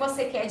valor que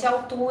você quer de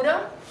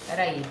altura.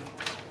 Peraí.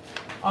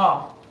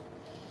 Ó,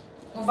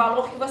 o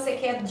valor que você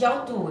quer de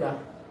altura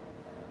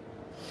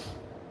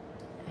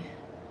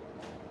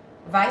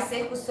vai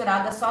ser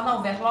costurada só na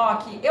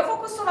overlock. Eu vou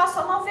costurar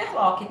só na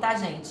overlock, tá,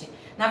 gente?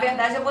 Na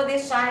verdade, eu vou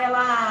deixar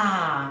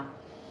ela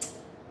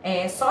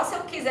só se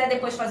eu quiser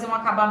depois fazer um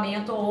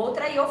acabamento ou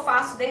outra, e eu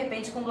faço de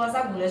repente com 2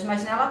 agulhas,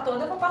 mas nela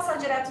toda eu vou passar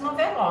direto no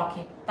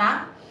overlock,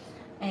 tá?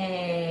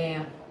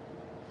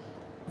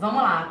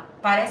 Vamos lá.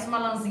 Parece uma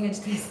lãzinha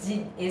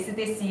de esse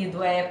tecido,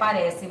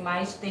 parece,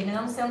 mas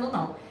termina não sendo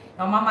não.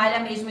 É uma malha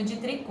mesmo de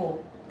tricô,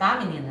 tá,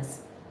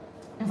 meninas?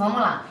 Vamos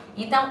lá.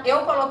 Então,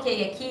 eu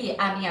coloquei aqui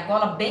a minha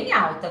gola bem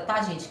alta,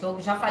 tá, gente? Que eu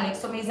já falei que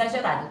sou meio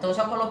exagerada. Então, eu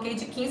já coloquei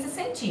de 15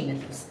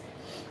 centímetros.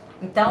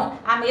 Então,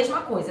 a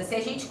mesma coisa. Se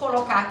a gente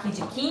colocar aqui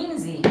de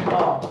 15,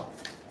 ó,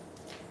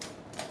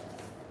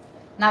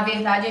 na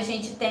verdade, a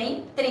gente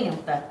tem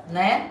 30,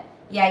 né?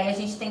 E aí, a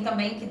gente tem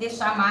também que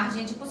deixar a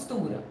margem de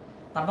costura,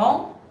 tá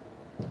bom?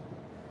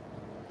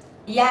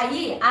 E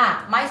aí,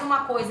 mais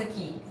uma coisa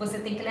aqui que você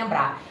tem que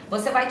lembrar.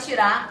 Você vai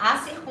tirar a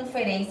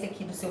circunferência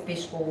aqui do seu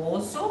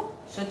pescoço.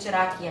 Deixa eu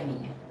tirar aqui a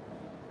minha.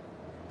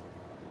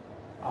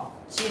 Ó,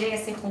 tirei a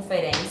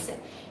circunferência.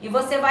 E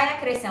você vai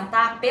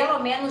acrescentar pelo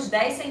menos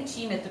 10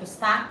 centímetros,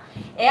 tá?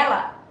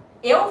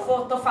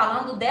 Tô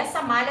falando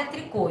dessa malha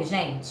tricô,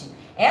 gente.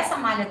 Essa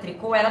malha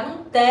tricô, ela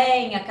não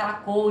tem aquela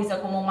coisa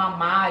como uma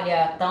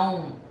malha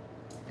tão...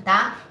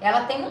 tá?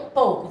 Ela tem um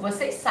pouco,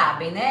 vocês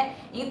sabem, né?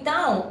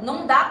 Então,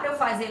 não dá pra eu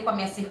fazer com a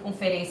minha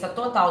circunferência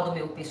total do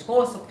meu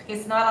pescoço, porque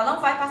senão ela não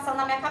vai passar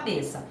na minha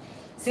cabeça.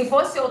 Se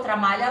fosse outra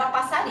malha, ela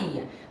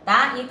passaria,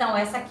 tá? Então,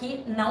 essa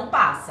aqui não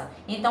passa.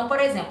 Então, por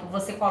exemplo,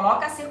 você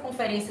coloca a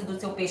circunferência do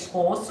seu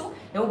pescoço,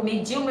 eu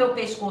medi o meu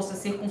pescoço, a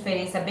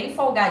circunferência bem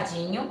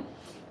folgadinho,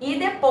 e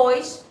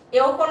depois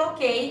eu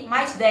coloquei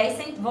mais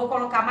 10, vou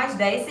colocar mais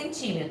 10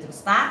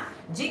 centímetros, tá?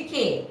 De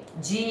quê?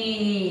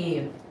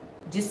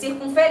 De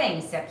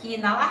circunferência aqui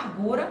na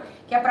largura,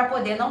 que é para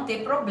poder não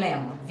ter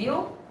problema,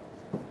 viu?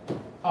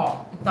 Ó,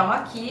 então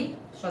aqui,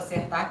 deixa eu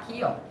acertar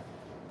aqui, ó.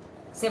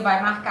 você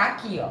vai marcar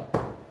aqui, ó.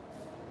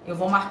 Eu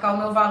vou marcar o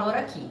meu valor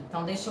aqui.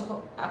 Então, deixa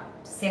eu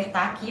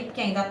acertar aqui, porque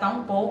ainda tá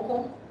um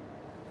pouco...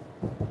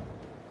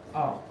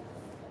 Ó.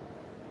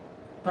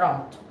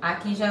 Pronto.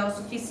 Aqui já é o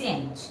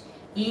suficiente.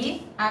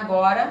 E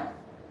agora,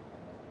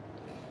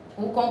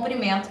 o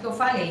comprimento que eu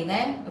falei,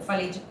 né? Eu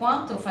falei de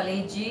quanto? Eu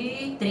falei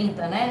de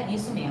 30, né?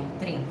 Isso mesmo,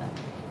 30.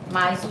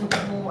 Mais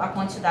a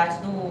quantidade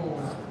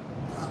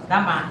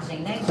da margem,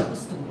 né? De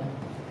costura.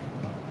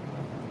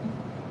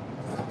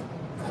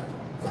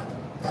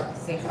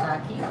 Acertar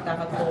aqui, que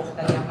tava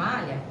torta ali a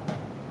malha.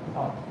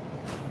 Ó.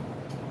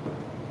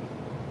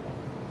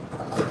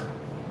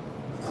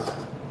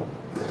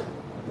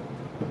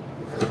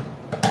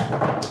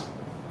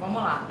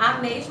 Vamos lá. A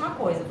mesma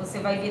coisa. Você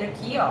vai vir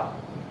aqui, ó.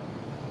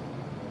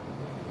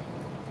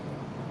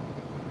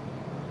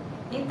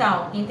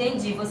 Então,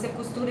 entendi. Você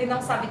costura e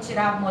não sabe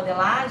tirar a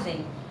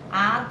modelagem?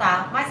 Ah,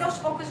 tá. Mas aos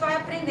poucos vai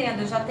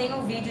aprendendo. Eu já tenho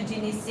um vídeo de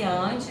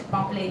iniciante com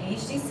a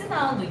playlist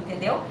ensinando,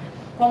 entendeu?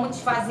 Como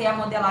te fazer a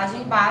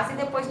modelagem base e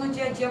depois no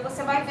dia a dia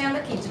você vai vendo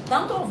aqui. De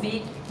tanto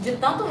ouvir, de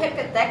tanto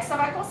repetir que você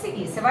vai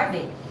conseguir. Você vai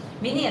ver.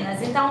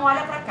 Meninas, então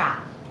olha pra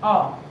cá.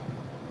 Ó.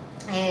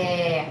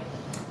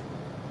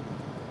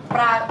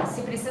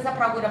 Se precisa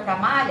pra agulha pra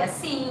malha,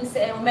 sim.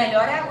 O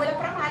melhor é a agulha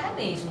pra malha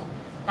mesmo,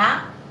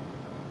 tá?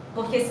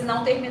 Porque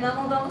senão termina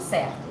não dando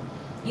certo.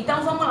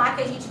 Então vamos lá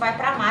que a gente vai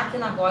pra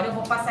máquina agora. Eu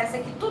vou passar isso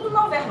aqui tudo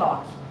no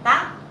overlock,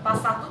 tá?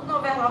 Passar tudo no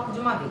overlock de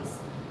uma vez.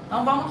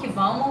 Então vamos que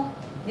vamos.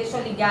 Deixa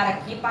eu ligar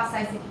aqui,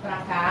 passar isso aqui pra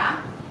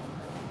cá.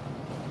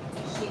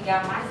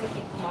 Chegar mais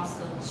aqui pro nosso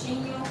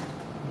cantinho.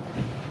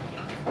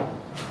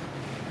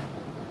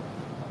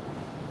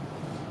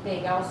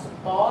 Pegar o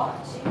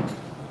suporte.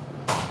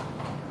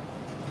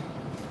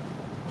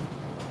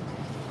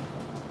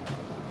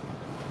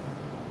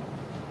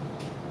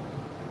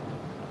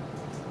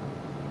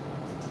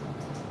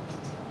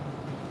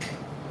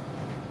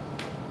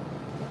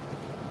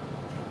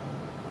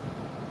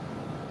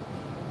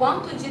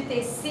 Quanto de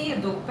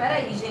tecido?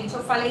 Peraí, gente,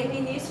 eu falei no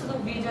início do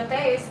vídeo,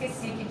 até eu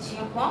esqueci que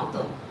tinha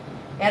quanto?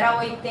 Era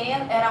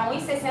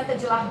 1,60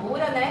 de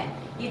largura, né?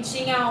 E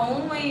tinha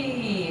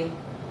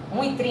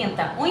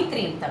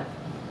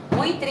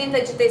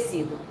 1,30 de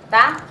tecido,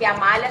 tá? Que a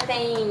malha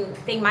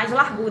tem mais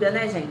largura,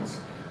 né, gente?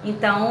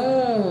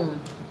 Então,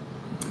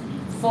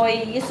 foi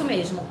isso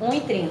mesmo,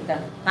 1,30,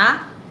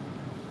 tá?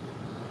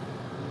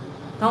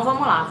 Então,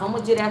 vamos lá,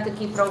 vamos direto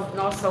aqui para o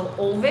nosso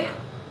over.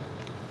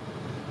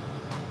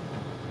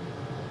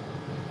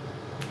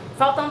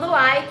 Faltando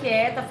like,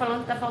 tá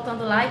falando que tá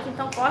faltando like,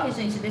 então corre,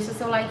 gente, deixa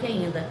seu like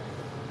ainda.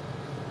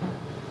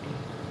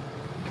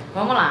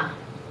 Vamos lá.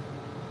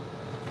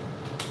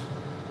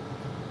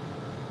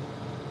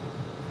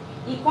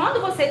 E quando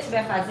você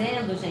estiver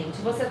fazendo,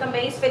 gente, você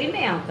também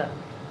experimenta,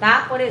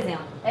 tá? Por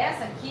exemplo,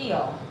 essa aqui,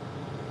 ó,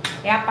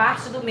 é a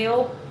parte do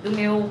meu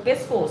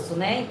pescoço,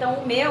 né? Então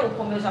o meu,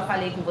 como eu já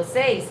falei com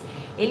vocês,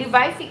 ele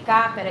vai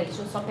ficar... Peraí,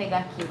 deixa eu só pegar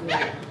aqui o meu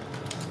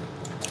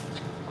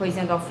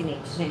coisinha do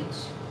alfinete,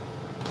 gente.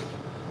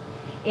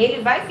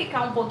 Ele vai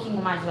ficar um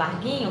pouquinho mais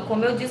larguinho,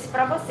 como eu disse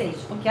pra vocês,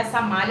 porque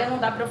essa malha não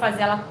dá pra eu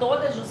fazer ela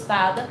toda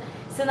ajustada,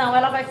 senão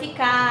ela vai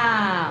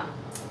ficar,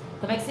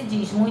 como é que se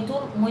diz,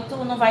 muito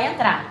não vai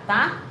entrar,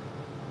 tá?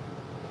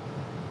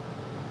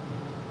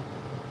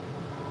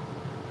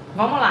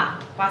 Vamos lá,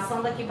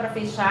 passando aqui pra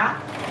fechar.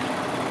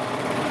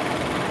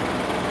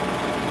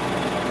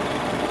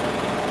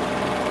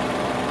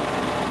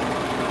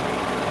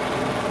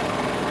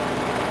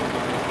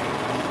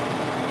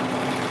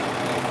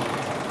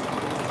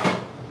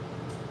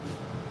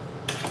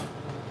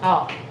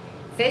 Ó,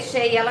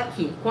 fechei ela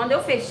aqui. Quando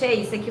eu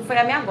fechei, isso aqui foi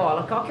a minha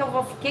gola.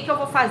 O que que eu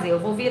vou fazer? Eu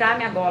vou virar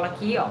minha gola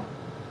aqui, ó,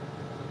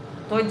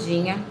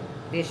 todinha.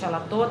 Deixa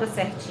ela toda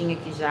certinha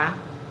aqui já.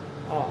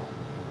 Ó,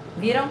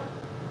 viram?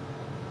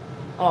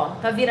 Ó,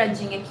 tá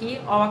viradinha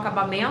aqui, ó o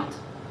acabamento.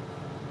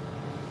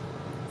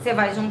 Você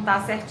vai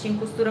juntar certinho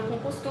costura com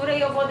costura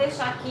e eu vou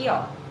deixar aqui,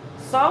 ó,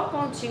 só o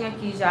pontinho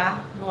aqui já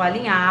no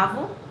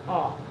alinhavo,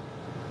 ó.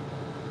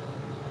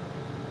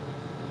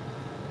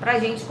 Pra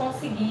gente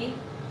conseguir...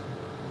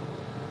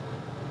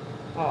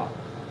 Ó,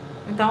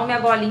 então minha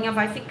golinha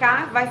vai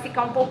ficar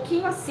um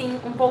pouquinho assim,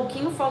 um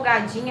pouquinho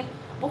folgadinha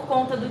por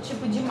conta do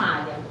tipo de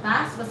malha,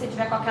 tá? Se você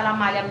tiver com aquela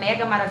malha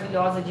mega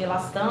maravilhosa de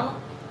elastano,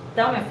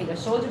 então, minha filha,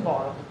 show de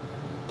bola.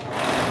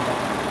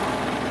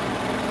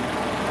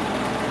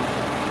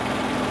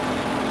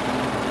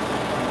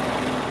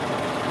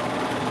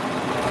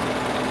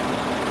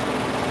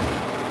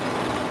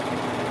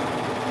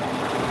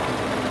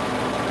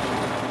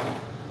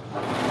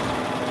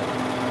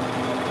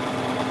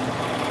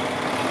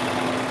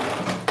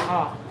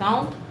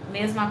 Então,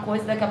 mesma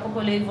coisa, daqui a pouco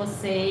eu leio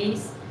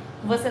vocês.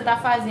 O que você tá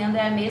fazendo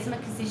é a mesma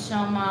que se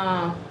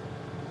chama...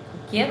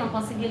 O quê? Não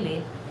consegui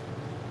ler.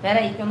 Pera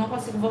aí, que eu não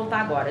consigo voltar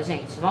agora,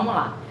 gente. Vamos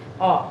lá.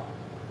 Ó.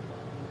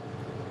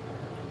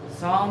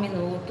 Só um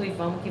minuto e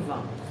vamos que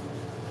vamos.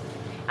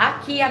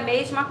 Aqui a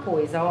mesma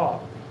coisa, ó.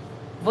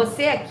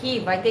 Você aqui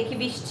vai ter que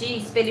vestir,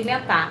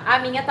 experimentar. A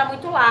minha tá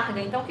muito larga,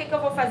 então o que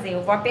eu vou fazer?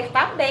 Eu vou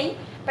apertar bem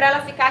para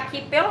ela ficar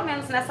aqui, pelo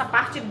menos nessa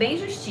parte bem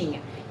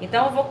justinha.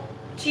 Então eu vou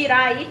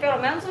tirar aí pelo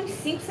menos uns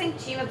 5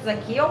 centímetros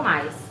aqui ou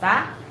mais,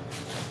 tá?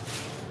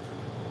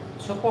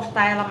 Deixa eu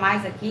cortar ela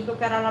mais aqui, que eu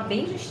quero ela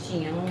bem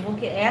justinha. Não vou...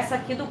 Essa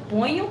aqui do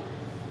punho,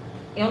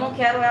 eu não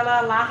quero ela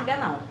larga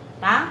não,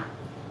 tá?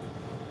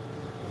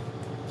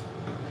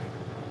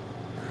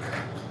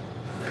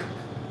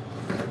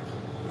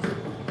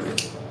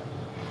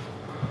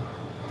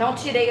 Então,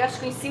 tirei, acho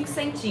que uns 5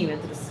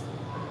 centímetros.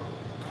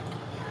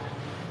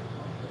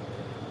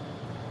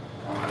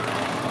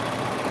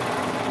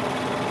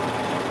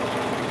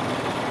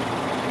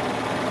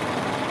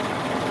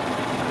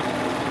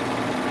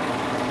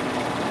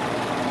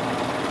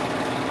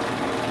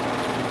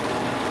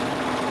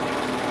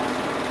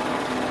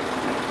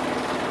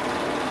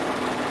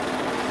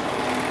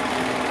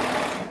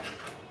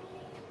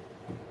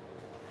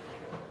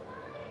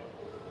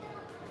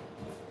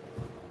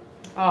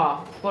 Ó,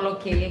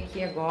 coloquei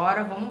aqui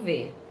agora, vamos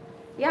ver.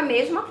 E a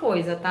mesma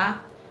coisa,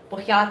 tá?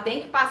 Porque ela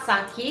tem que passar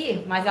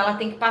aqui, mas ela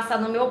tem que passar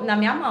na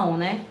minha mão,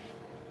 né?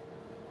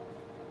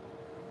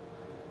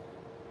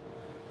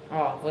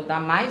 Ó, vou dar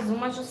mais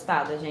uma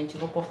ajustada, gente.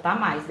 Vou cortar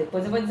mais.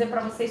 Depois eu vou dizer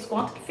pra vocês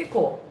quanto que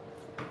ficou.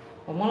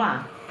 Vamos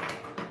lá.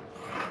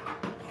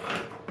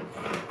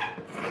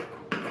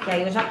 Que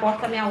aí eu já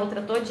corto a minha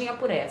outra todinha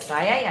por essa.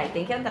 Ai, ai, ai,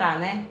 tem que entrar,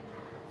 né?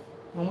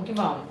 Vamos que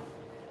vamos.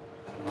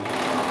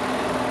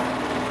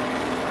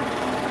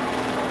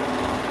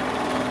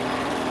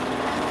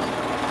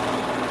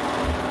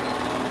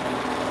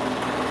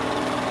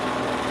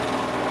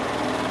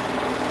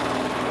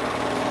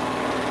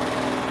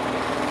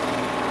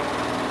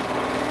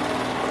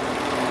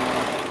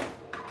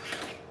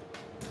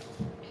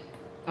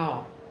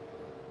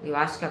 Eu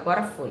acho que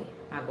agora foi.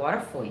 Agora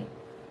foi.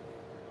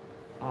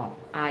 Ó,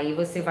 aí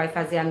você vai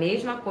fazer a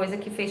mesma coisa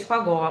que fez com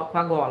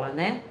a gola,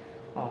 né?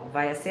 Ó,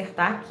 vai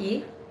acertar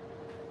aqui.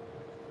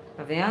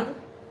 Tá vendo?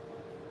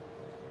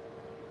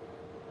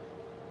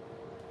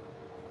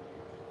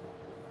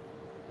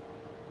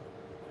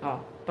 Ó,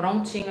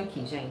 prontinho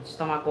aqui, gente.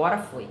 Então agora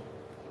foi.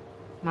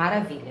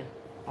 Maravilha.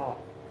 Ó,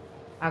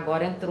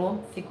 agora entrou,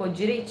 ficou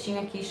direitinho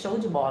aqui, show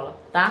de bola,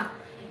 tá?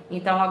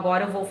 Então,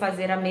 agora eu vou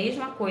fazer a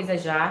mesma coisa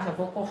já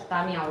vou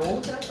cortar minha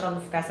outra, pra não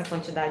ficar essa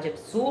quantidade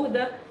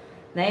absurda,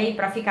 né? E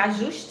pra ficar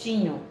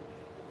justinho.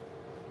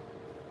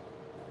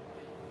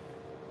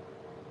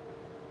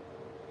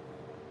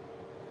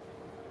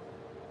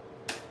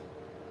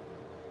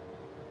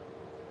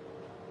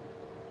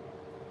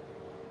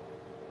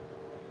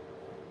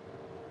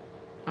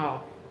 Ó.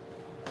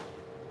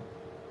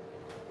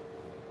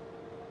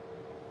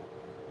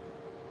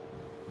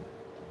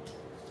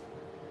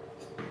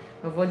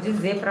 Eu vou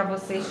dizer pra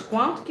vocês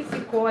quanto que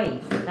ficou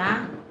aí,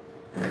 tá?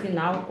 No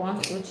final,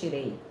 quanto que eu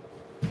tirei.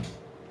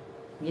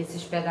 E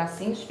esses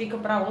pedacinhos ficam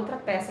pra outra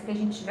peça que a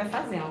gente estiver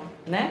fazendo,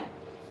 né?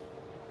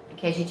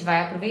 Que a gente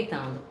vai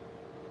aproveitando.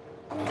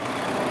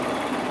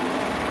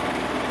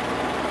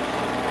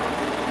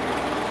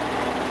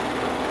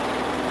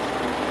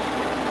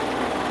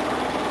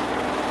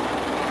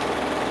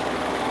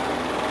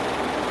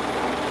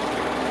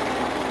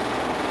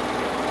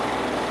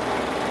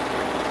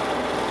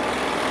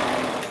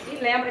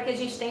 Lembra que a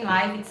gente tem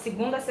live de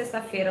segunda a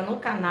sexta-feira no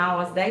canal,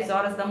 às 10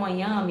 horas da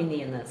manhã,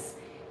 meninas.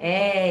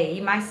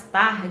 E mais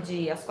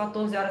tarde, às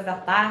 14 horas da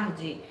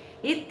tarde.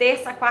 E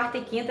terça, quarta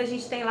e quinta a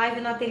gente tem live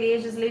no ateliê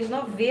Gisleide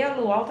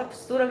Novelo, alta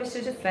costura,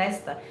 vestido de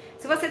festa.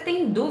 Se você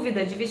tem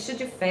dúvida de vestido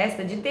de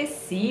festa, de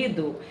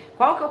tecido,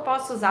 qual que eu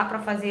posso usar para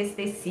fazer esse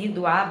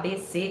tecido A, B,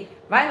 C,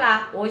 vai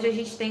lá. Hoje a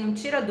gente tem um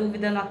tira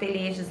dúvida no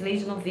ateliê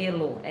Gisleide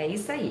Novelo, é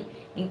isso aí.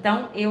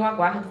 Então eu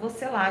aguardo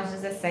você lá às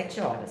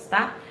 17 horas,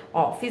 tá?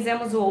 Ó,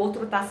 fizemos o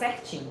outro, tá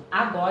certinho.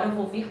 Agora eu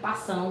vou vir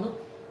passando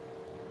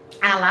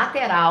a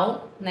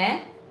lateral,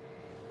 né?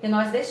 Que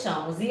nós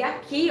deixamos. E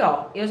aqui,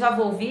 ó, eu já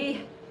vou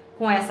vir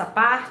com essa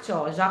parte,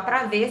 ó, já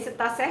pra ver se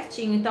tá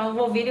certinho. Então eu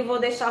vou vir e vou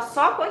deixar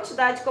só a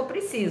quantidade que eu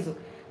preciso.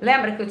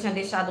 Lembra que eu tinha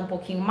deixado um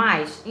pouquinho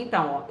mais?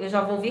 Então, ó, eu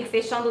já vou vir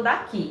fechando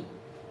daqui,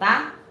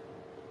 tá?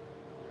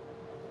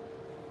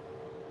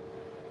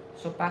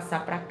 Deixa eu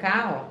passar pra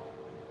cá, ó.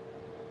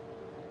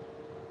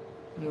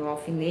 Meu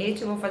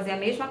alfinete, eu vou fazer a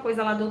mesma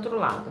coisa lá do outro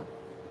lado.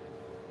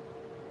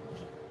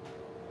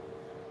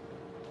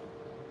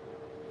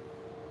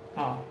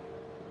 Ó.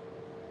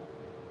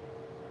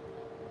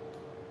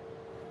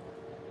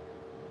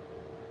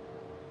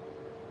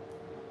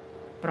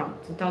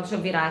 Pronto, então deixa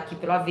eu virar aqui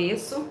pelo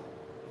avesso.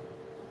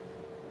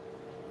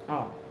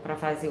 Ó, pra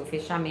fazer o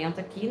fechamento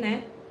aqui,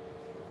 né?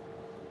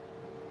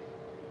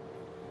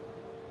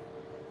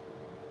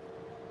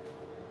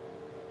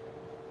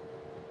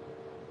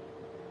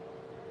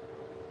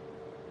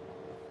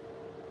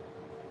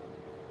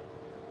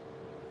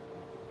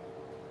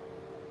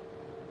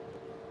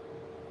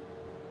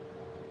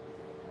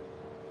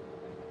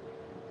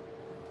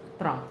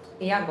 Pronto.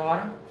 E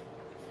agora,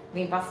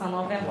 vem passando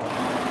o overlock.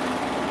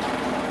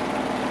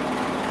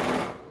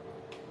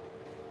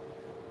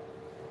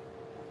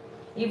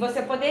 E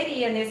você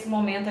poderia, nesse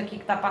momento aqui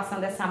que tá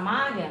passando essa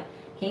malha,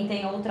 quem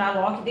tem outra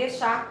lock,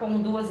 deixar com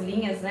 2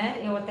 linhas,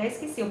 né? Eu até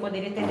esqueci, eu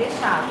poderia ter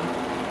deixado,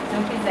 se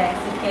eu quisesse,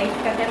 porque aí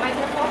fica até mais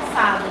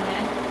reforçado,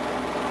 né?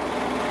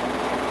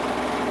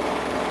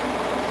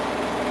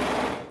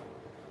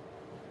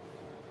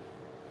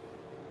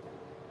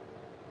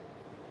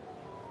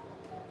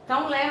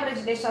 Então lembra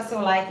de deixar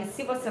seu like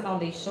se você não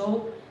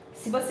deixou.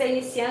 Se você é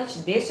iniciante,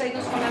 deixa aí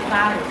nos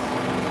comentários.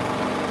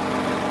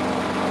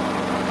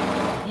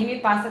 E me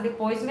passa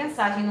depois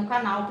mensagem no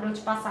canal para eu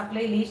te passar a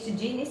playlist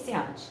de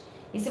iniciante.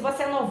 E se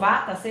você é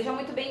novata, seja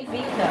muito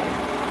bem-vinda.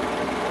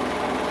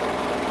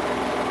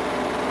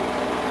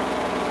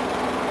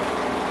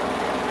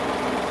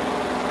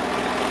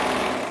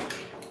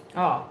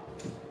 Ó,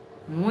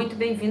 muito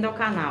bem-vindo ao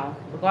canal.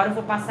 Agora eu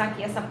vou passar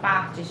aqui essa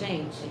parte,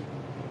 gente.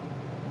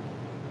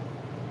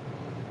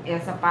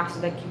 Essa parte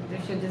daqui,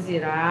 deixa eu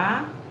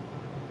desvirar.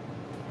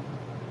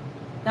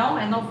 Então,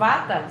 é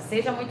novata?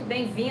 Seja muito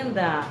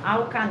bem-vinda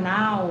ao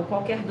canal.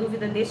 Qualquer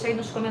dúvida, deixa aí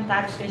nos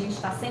comentários que a gente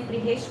está sempre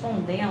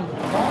respondendo,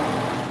 tá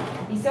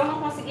bom? E se eu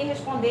não conseguir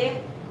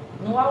responder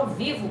no ao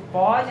vivo,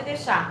 pode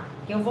deixar,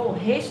 que eu vou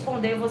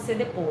responder você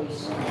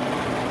depois.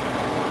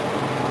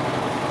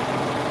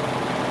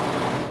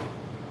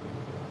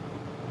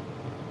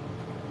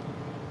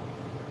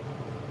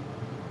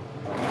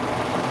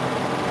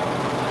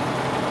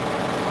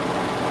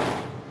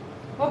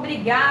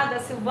 Obrigada,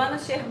 Silvana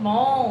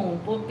Sherman,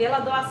 pela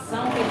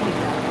doação,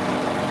 querida.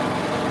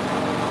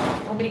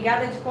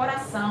 Obrigada de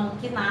coração,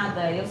 que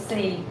nada, eu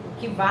sei. O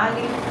que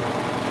vale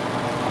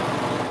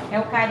é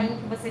o carinho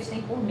que vocês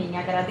têm por mim.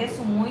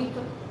 Agradeço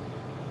muito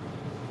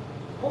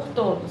por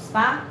todos,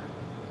 tá?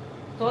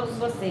 Todos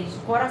vocês, de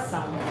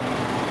coração.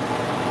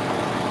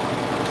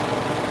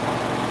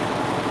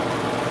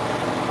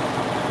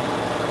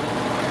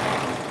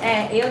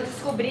 Eu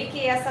descobri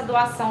que essa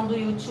doação do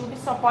YouTube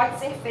só pode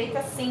ser feita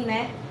assim,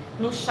 né?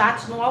 No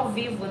chat, no ao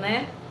vivo,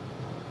 né?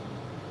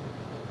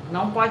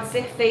 Não pode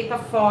ser feita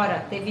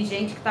fora. Teve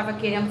gente que estava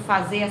querendo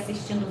fazer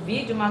assistindo o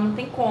vídeo, mas não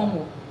tem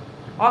como.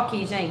 Ó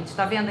aqui, gente,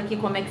 tá vendo aqui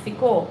como é que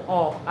ficou?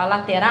 Ó, a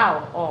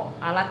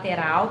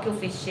lateral que eu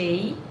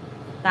fechei,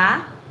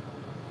 tá?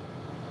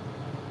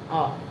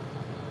 Ó.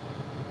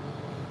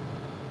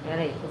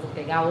 Pera aí, que eu vou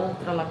pegar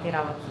outra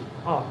lateral aqui.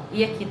 Ó,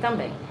 e aqui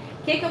também.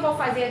 O que eu vou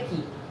fazer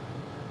aqui?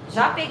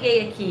 Já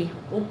peguei aqui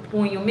o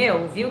punho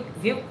meu,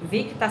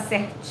 vi que tá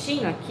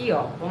certinho aqui,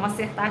 ó. Vamos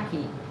acertar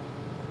aqui.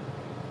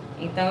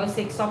 Então eu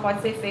sei que só pode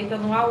ser feita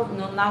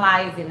na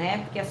live, né?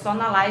 Porque é só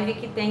na live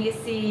que tem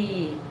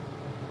esse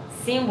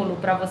símbolo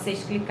para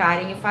vocês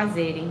clicarem e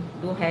fazerem.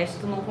 Do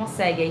resto não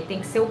consegue. Aí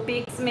tem que ser o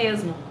Pix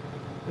mesmo,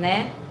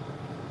 né?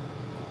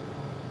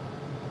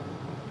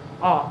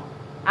 Ó,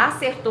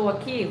 acertou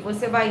aqui,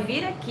 você vai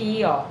vir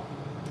aqui, ó.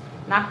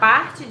 Na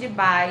parte de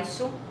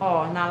baixo,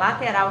 ó, na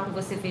lateral que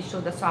você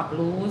fechou da sua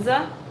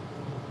blusa.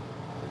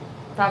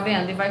 Tá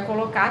vendo? E vai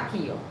colocar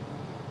aqui, ó.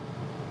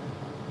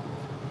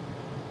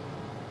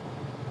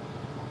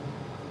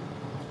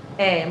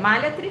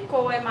 Malha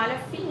tricô, é malha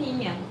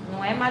fininha.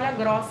 Não é malha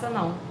grossa,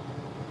 não.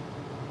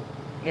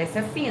 Essa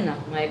é fina,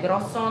 não é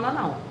grossona,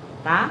 não,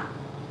 tá?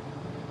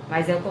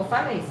 Mas é o que eu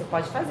falei, você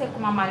pode fazer com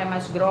uma malha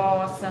mais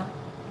grossa.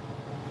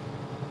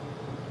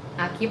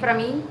 Aqui pra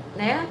mim,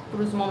 né,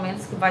 pros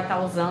momentos que vai estar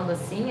usando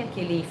assim,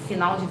 aquele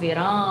final de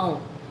verão,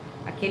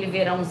 aquele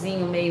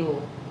verãozinho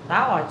meio,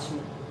 tá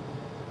ótimo.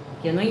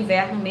 Porque no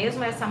inverno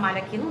mesmo, essa malha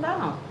aqui não dá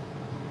não.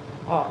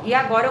 Ó, e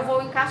agora eu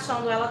vou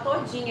encaixando ela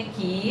todinha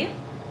aqui,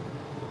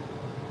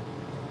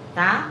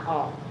 tá?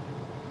 Ó.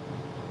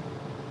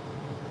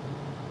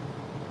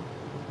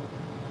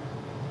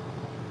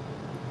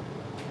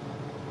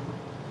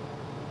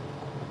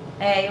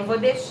 Eu vou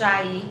deixar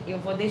aí, eu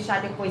vou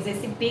deixar depois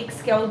esse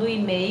Pix, que é o do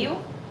e-mail.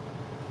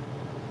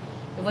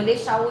 Eu vou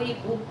deixar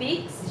o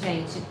Pix,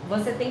 gente.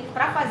 Você tem que,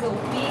 pra fazer o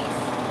Pix,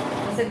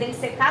 você tem que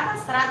ser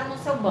cadastrado no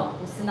seu banco,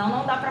 senão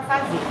não dá pra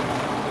fazer,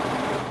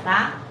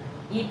 tá?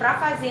 E pra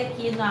fazer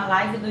aqui na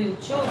live do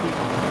YouTube,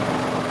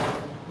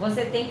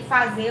 você tem que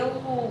fazer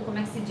o, como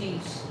é que se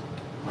diz?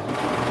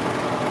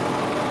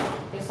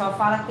 O pessoal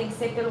fala que tem que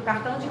ser pelo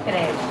cartão de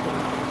crédito,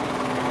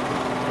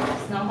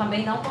 senão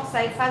também não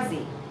consegue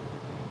fazer.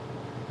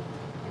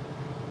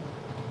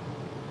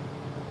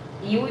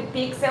 E o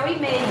Pix é o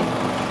e-mail.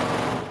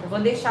 Eu vou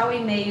deixar o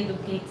e-mail do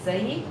Pix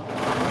aí.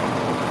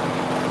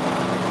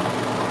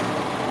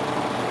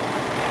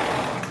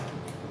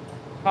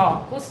 Ó,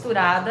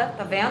 costurada,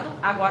 tá vendo?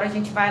 Agora a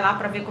gente vai lá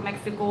pra ver como é que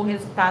ficou o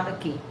resultado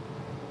aqui.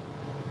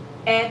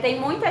 Tem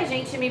muita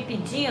gente me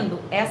pedindo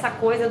essa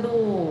coisa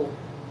do...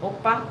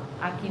 Opa,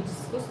 aqui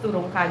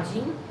descosturou um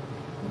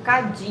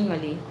cadinho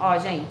ali. Ó,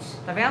 gente,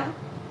 tá vendo?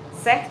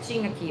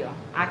 Certinho aqui,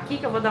 ó. Aqui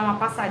que eu vou dar uma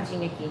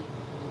passadinha aqui.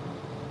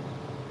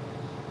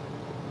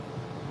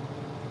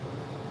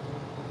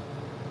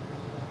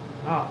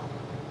 Ó.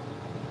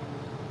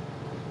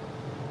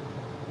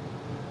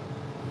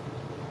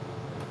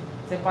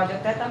 Você pode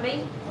até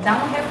também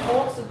dar um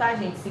reforço, tá,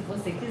 gente? Se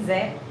você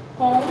quiser,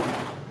 com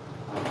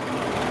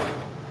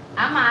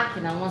a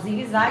máquina, um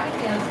zigue-zague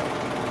mesmo.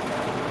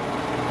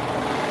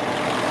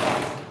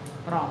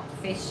 Pronto,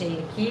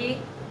 fechei aqui.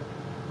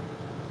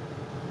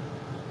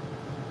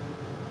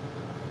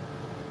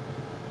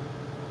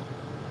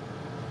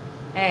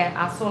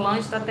 A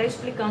Solange tá até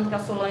explicando que a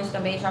Solange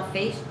também já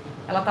fez.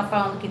 Ela tá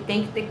falando que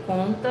tem que ter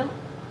conta,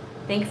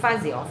 tem que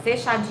fazer, ó,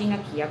 fechadinho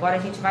aqui. Agora a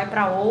gente vai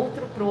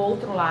pro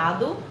outro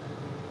lado.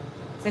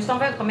 Vocês estão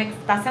vendo como é que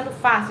tá sendo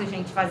fácil,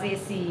 gente, fazer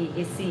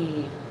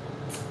esse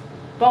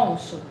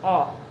poncho?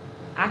 Ó,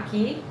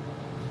 aqui.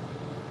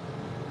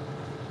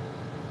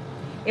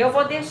 Eu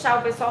vou deixar,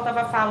 o pessoal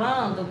tava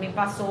falando, me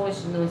passou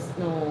hoje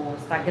no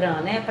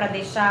Instagram, né, pra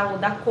deixar o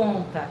da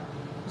conta.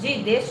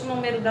 Deixa o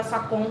número da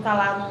sua conta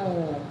lá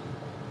no...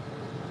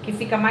 que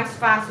fica mais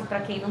fácil pra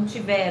quem não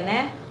tiver,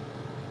 né?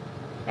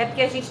 É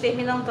porque a gente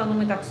termina não estando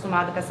muito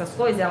acostumado com essas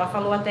coisas. Ela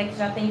falou até que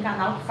já tem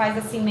canal que faz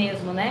assim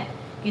mesmo, né?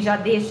 Que já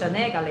deixa,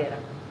 né, galera?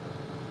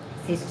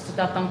 Vocês que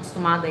já estão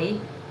acostumados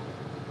aí.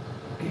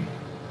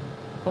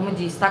 Como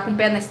diz, tá com o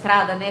pé na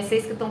estrada, né?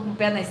 Vocês que estão com o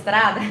pé na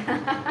estrada.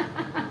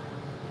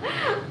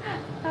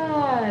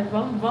 Ai,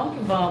 vamos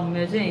que vamos,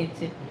 minha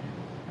gente.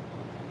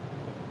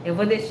 Eu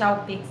vou deixar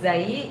o Pix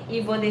aí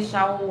e vou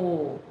deixar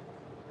o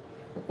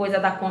coisa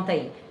da conta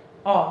aí.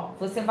 Ó,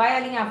 você vai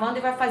alinhavando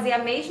e vai fazer a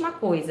mesma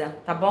coisa,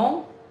 tá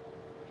bom?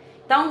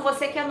 Então,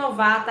 você que é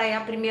novata, é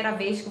a primeira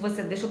vez que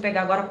você... Deixa eu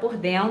pegar agora por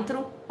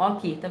dentro. Ó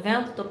aqui, tá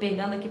vendo? Tô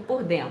pegando aqui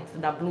por dentro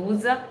da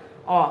blusa.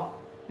 Ó,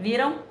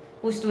 viram?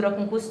 Costura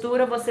com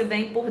costura, você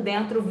vem por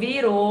dentro,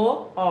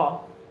 virou,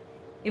 ó.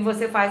 E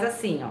você faz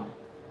assim, ó.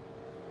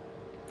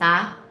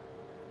 Tá?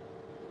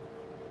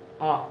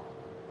 Ó,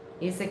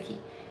 isso aqui.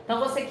 Então,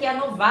 você que é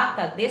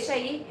novata, deixa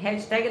aí,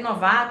 hashtag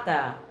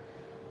novata.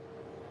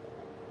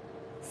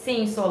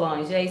 Sim,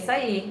 Solange, é isso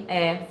aí.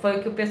 Foi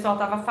o que o pessoal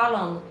tava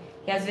falando.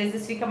 Que às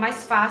vezes fica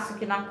mais fácil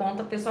que na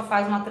conta a pessoa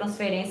faz uma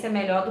transferência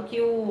melhor do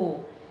que o...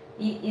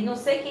 E não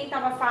sei quem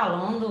tava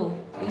falando,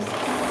 eu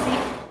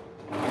esqueci.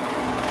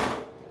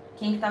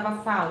 Quem que tava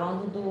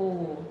falando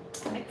do...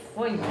 Como é que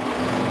foi, gente?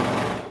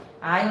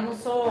 Eu não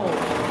sou...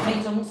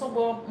 Gente, eu não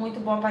sou muito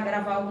boa pra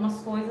gravar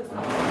algumas coisas,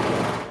 não.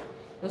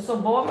 Eu sou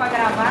boa pra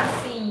gravar,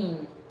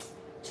 assim...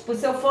 Tipo,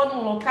 se eu for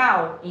num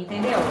local,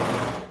 entendeu?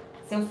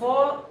 Se eu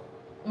for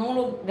num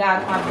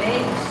lugar uma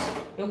vez,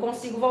 eu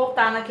consigo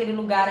voltar naquele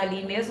lugar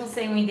ali, mesmo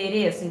sem o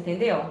endereço,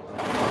 entendeu?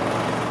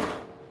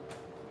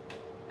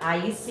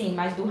 Aí sim,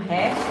 mas do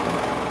resto...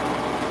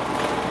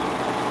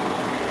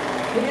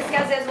 Por isso que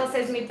às vezes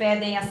vocês me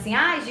pedem assim,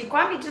 Gi,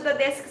 qual a medida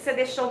desse que você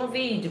deixou no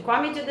vídeo? Qual a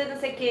medida de não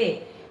sei o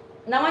quê?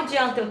 Não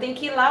adianta, eu tenho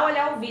que ir lá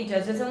olhar o vídeo.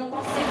 Às vezes eu não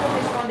consigo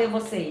responder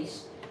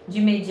vocês de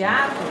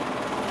imediato.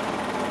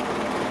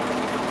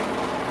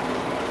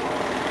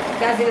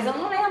 Porque às vezes eu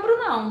não lembro,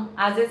 não.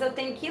 Às vezes eu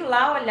tenho que ir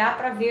lá olhar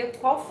pra ver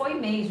qual foi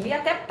mesmo. E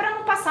até pra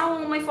não passar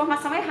uma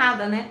informação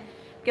errada, né?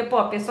 Porque, pô,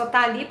 a pessoa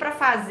tá ali pra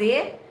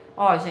fazer...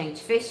 Ó,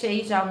 gente,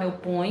 fechei já o meu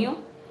punho.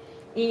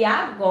 E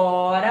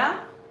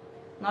agora...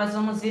 nós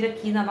vamos vir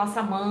aqui na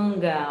nossa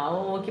manga.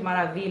 Oh, que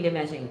maravilha,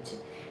 minha gente.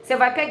 Você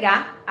vai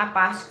pegar a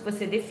parte que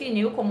você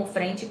definiu como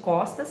frente e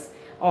costas,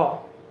 ó.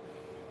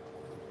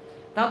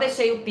 Então,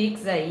 deixei o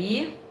Pix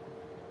aí.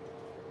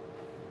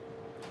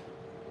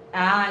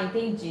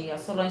 Entendi. A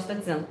Solange tá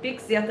dizendo,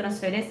 Pix e a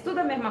transferência, tudo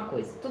a mesma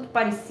coisa, tudo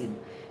parecido.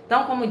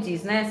 Então, como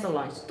diz, né,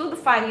 Solange? Tudo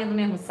farinha do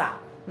mesmo saco,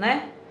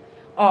 né?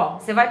 Ó,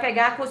 você vai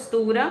pegar a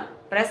costura,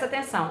 presta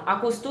atenção, a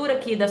costura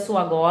aqui da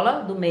sua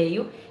gola, do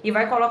meio, e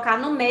vai colocar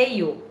no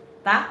meio,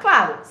 tá?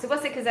 Claro, se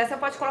você quiser, você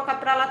pode colocar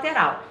pra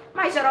lateral.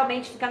 Mas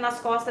geralmente fica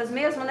nas costas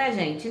mesmo, né,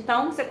 gente?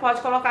 Então, você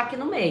pode colocar aqui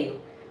no meio.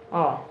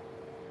 Ó.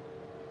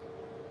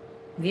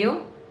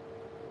 Viu?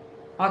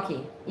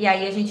 Ok. E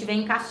aí, a gente vem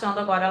encaixando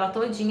agora ela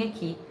todinha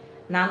aqui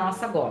na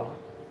nossa gola.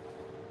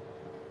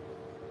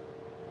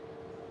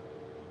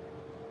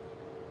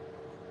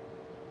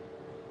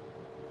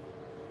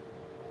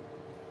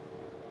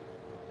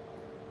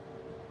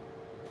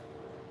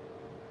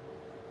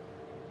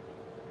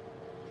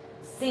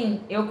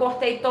 Sim, eu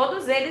cortei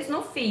todos eles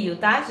no fio,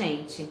 tá,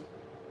 gente?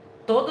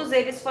 Todos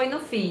eles foi no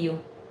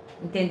fio,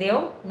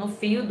 entendeu? No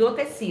fio do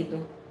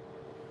tecido.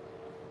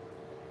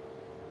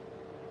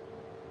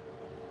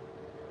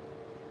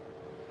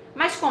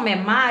 Mas como é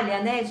malha,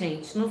 né,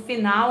 gente? No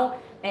final,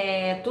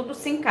 tudo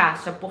se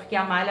encaixa, porque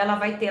a malha ela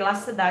vai ter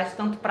elasticidade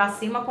tanto para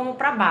cima como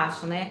para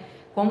baixo, né?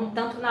 Como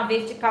tanto na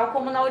vertical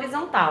como na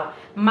horizontal.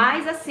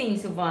 Mas assim,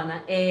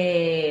 Silvana,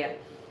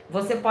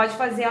 você pode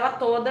fazer ela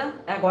toda.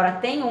 Agora,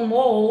 tem uma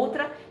ou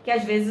outra que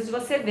às vezes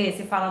você vê,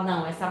 você fala,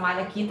 não, essa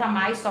malha aqui tá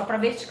mais só para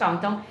vertical.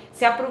 Então,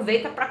 você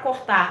aproveita para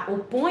cortar o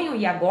punho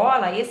e a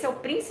gola. Esse é o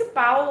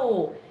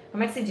principal,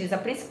 como é que se diz? A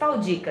principal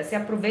dica. Você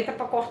aproveita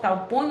para cortar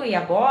o punho e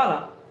a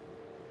gola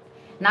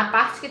na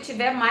parte que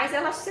tiver mais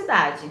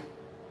elasticidade,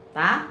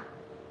 tá?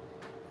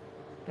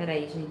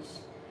 Peraí,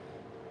 gente.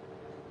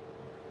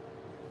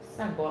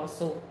 Essa gola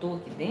soltou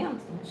aqui dentro?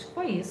 Acho que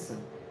foi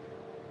isso.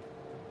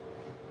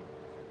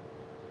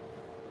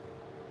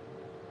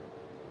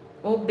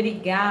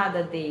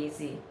 Obrigada,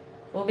 Daisy.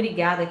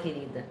 Obrigada,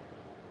 querida.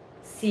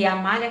 Se a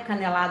malha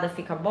canelada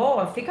fica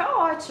boa, fica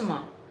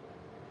ótima.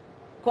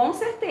 Com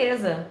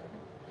certeza.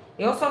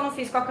 Eu só não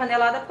fiz com a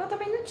canelada porque eu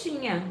também não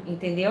tinha,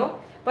 entendeu?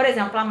 Por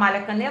exemplo, a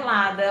malha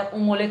canelada, um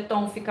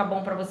moletom fica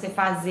bom pra você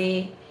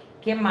fazer.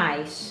 Que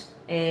mais?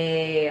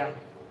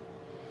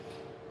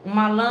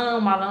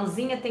 Uma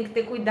lãzinha tem que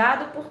ter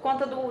cuidado por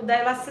conta da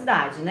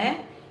elasticidade,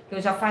 né? Que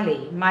eu já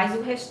falei. Mas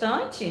o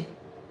restante,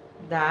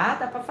 dá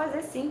pra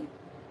fazer sim.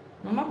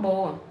 Numa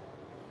boa.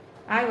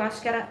 Ah, eu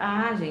acho que era...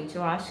 Ah, gente,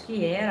 eu acho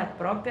que era a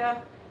própria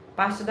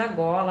parte da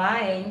gola. Ah,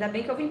 ainda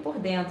bem que eu vim por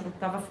dentro.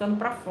 Tava ficando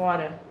pra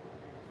fora.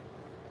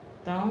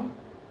 Então...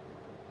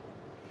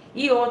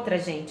 E outra,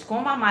 gente,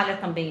 como a malha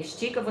também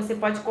estica, você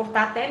pode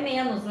cortar até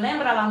menos.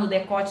 Lembra lá no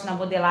decote, na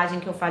modelagem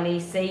que eu falei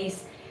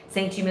 6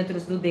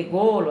 centímetros do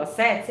degolo a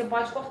 7? Você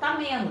pode cortar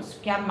menos,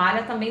 porque a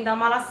malha também dá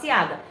uma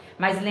laceada.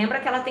 Mas lembra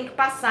que ela tem que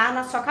passar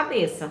na sua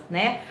cabeça,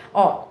 né?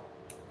 Ó,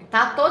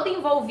 tá toda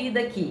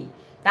envolvida aqui,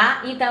 tá?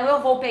 Então eu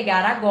vou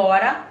pegar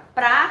agora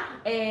pra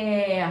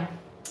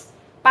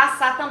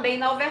passar também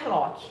na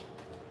overlock.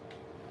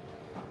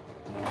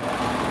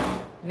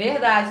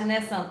 Verdade,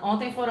 né, Sandra?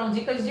 Ontem foram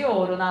dicas de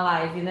ouro na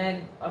live,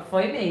 né?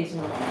 Foi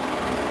mesmo.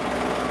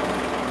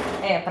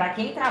 Pra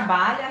quem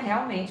trabalha,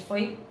 realmente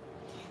foi...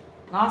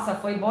 Nossa,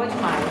 foi boa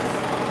demais.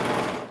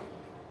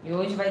 E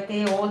hoje vai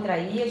ter outra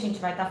aí, a gente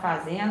vai estar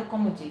fazendo,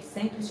 como diz,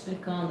 sempre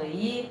explicando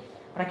aí,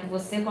 para que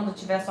você, quando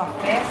tiver sua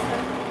festa,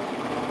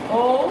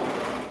 ou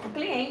o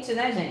cliente,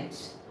 né,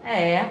 gente?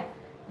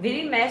 Vira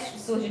e mexe,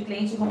 surge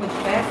cliente em roupa de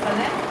festa,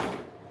 né?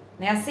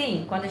 Não é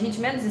assim? Quando a gente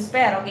menos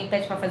espera, alguém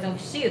pede para fazer um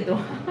vestido.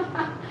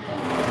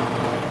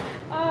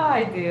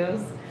 Ai,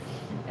 Deus.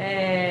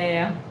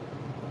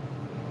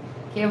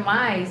 Que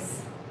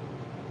mais?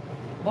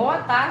 Boa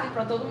tarde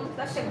para todo mundo que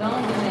tá chegando,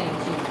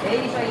 gente.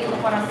 Beijo aí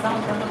no coração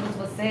para todos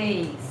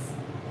vocês.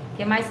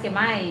 Que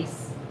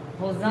mais?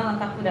 Rosana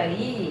tá por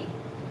aí.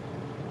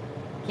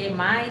 Que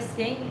mais?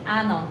 Quem?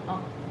 Ah, não.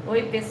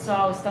 Oi,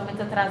 pessoal. Estou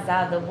muito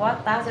atrasada. Boa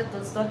tarde a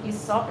todos. Estou aqui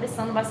só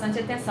prestando bastante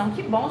atenção.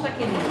 Que bom,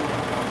 Jaqueline.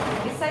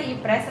 Isso aí,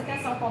 presta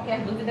atenção.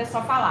 Qualquer dúvida é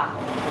só falar.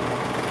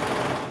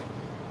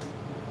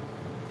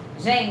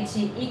 Gente,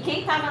 e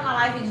quem tava na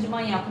live de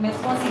manhã,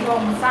 conseguiu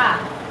almoçar?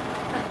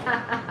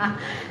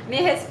 Me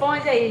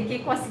responde aí,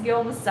 quem conseguiu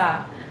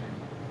almoçar?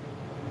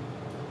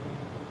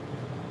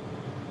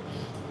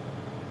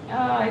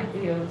 Ai,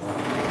 Deus.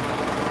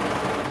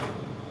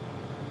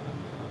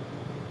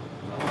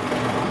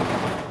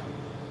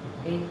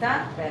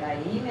 Eita,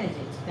 peraí, minha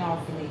gente. Tem um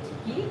alfinete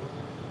aqui.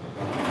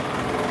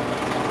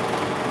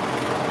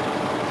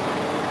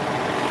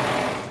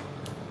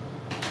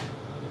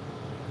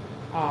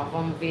 Ó,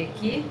 vamos ver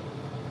aqui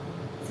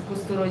se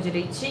costurou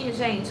direitinho,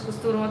 gente.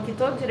 Costurou aqui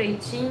todo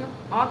direitinho.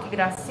 Ó, que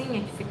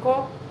gracinha que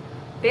ficou.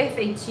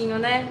 Perfeitinho,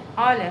 né?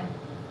 Olha.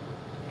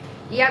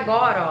 E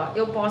agora, ó,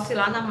 eu posso ir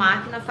lá na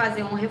máquina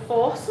fazer um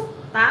reforço,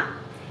 tá?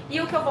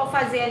 E o que eu vou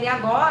fazer ali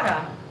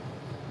agora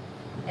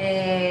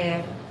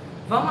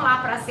vamos lá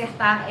para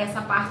acertar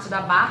essa parte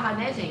da barra,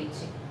 né,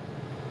 gente?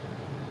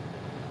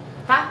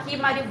 Tá aqui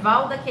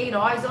Marivalda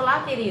Queiroz.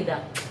 Olá,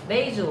 querida.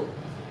 Beijo.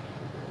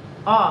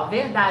 Ó,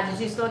 verdade,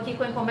 já estou aqui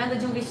com a encomenda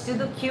de um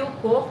vestido que o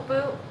corpo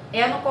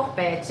é no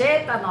corpete.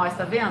 Eita, nós,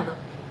 tá vendo?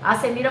 A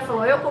Semira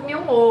falou, eu comi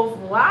um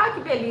ovo. Ah, que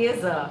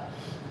beleza.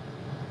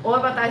 Oi,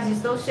 boa tarde,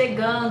 estou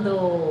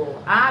chegando.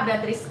 Ah,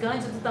 Beatriz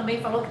Cândido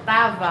também falou que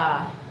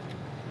tava.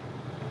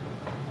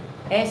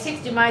 É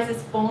chique demais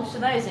esse poncho,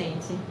 né,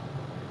 gente?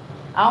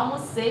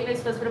 Almocei, minha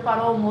esposa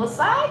preparou o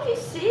almoço. Ai, que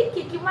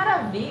chique, que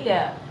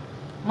maravilha.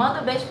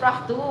 Manda um beijo pro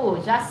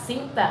Arthur,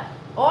 Jacinta.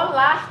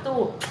 Olá,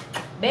 Arthur.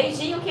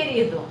 Beijinho,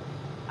 querido.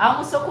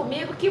 Almoçou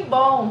comigo, que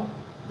bom.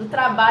 Do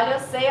trabalho eu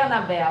sei,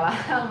 Anabela.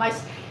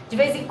 Mas de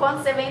vez em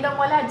quando você vem dar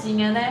uma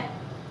olhadinha, né?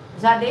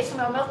 Já deixo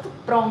o meu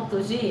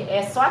pronto, Gi.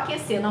 É só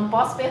aquecer, não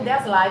posso perder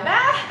as lives.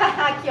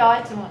 Ah, que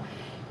ótimo.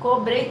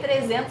 Cobrei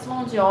 300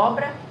 mão de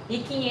obra e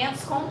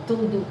 500 com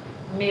tudo.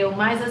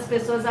 Mas as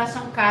pessoas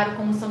acham caro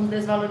como somos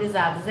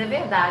desvalorizadas. É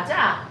verdade.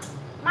 Ah,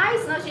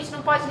 mas a gente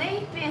não pode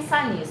nem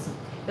pensar nisso.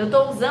 Eu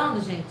tô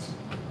usando,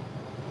 gente.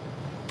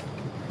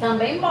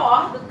 Também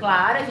bordo,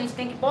 claro. A gente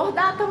tem que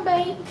bordar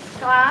também.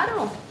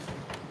 Claro.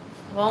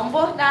 Vamos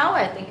bordar,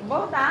 ué. Tem que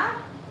bordar.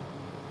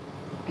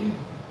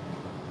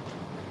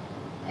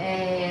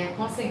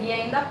 Consegui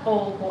ainda há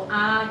pouco.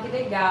 Ah, que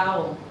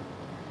legal.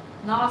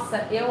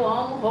 Nossa, eu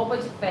amo roupa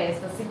de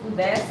festa. Se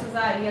pudesse,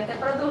 usaria até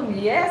pra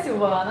dormir.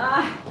 Silvana?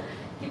 Ah,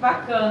 que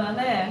bacana,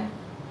 né?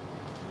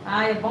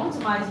 Ah, é bom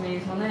demais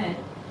mesmo, né?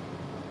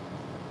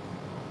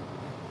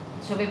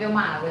 Deixa eu beber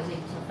uma água,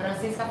 gente. A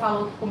Francisca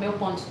falou que comeu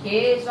pão de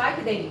queijo. Ai,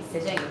 que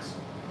delícia, gente.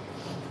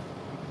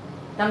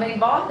 Também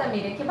borda,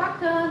 Miriam? Que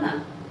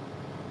bacana.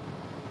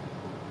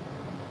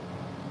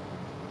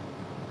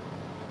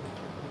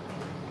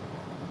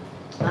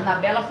 A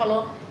Anabela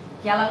falou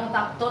que ela não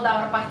tá toda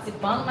hora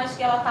participando, mas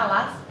que ela tá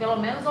lá, pelo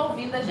menos,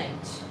 ouvindo a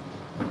gente.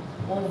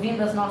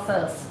 Ouvindo as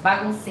nossas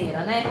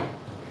bagunceiras, né?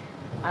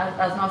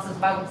 As nossas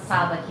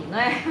bagunçadas aqui, não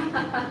é?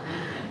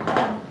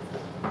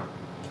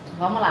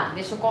 Vamos lá,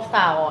 deixa eu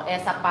cortar, ó,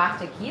 essa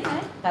parte aqui,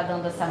 né? Tá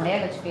dando essa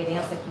mega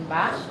diferença aqui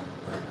embaixo.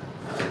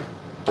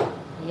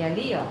 E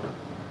ali, ó.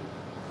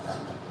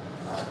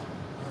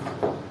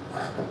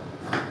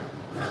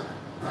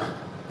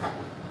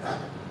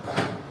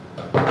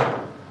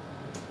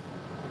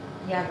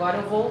 E agora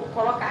eu vou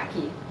colocar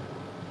aqui.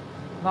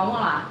 Vamos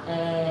lá.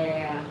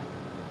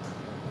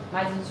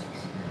 Mais um...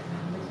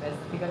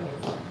 Fica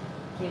mesmo.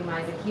 O que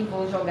mais aqui?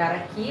 Vou jogar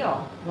aqui,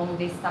 ó. Vamos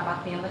ver se tá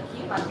batendo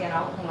aqui,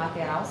 lateral com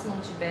lateral. Se não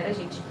tiver, a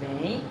gente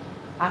vem,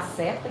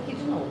 acerta aqui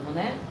de novo,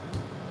 né?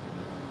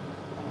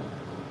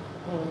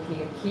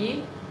 Coloquei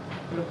aqui.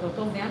 Pelo que eu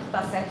tô vendo,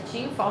 tá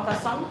certinho. Falta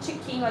só um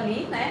tiquinho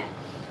ali, né?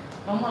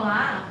 Vamos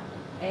lá.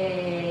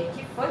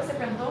 Que foi que você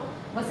perguntou?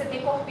 Você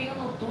tem corpinho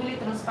no tule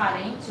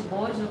transparente,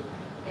 bojo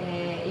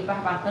e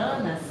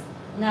barbatanas?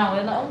 Não,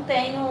 eu não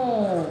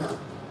tenho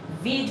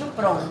vídeo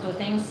pronto. Eu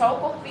tenho só o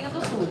corpinho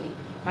do tule.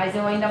 Mas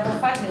eu ainda vou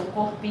fazer o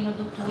corpinho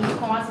do tule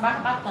com as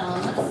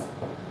barbatanas.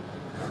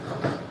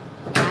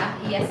 Tá?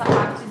 E essa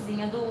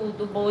partezinha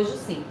do bojo,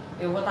 sim.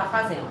 Eu vou estar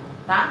fazendo,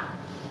 tá?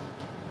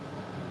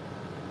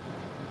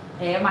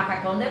 O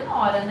macacão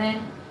demora,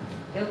 né?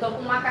 Eu tô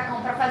com um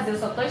macacão pra fazer. Eu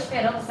só tô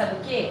esperando, sabe o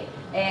quê?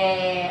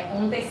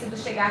 Um tecido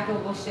chegar que eu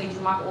gostei de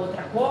uma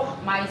outra cor,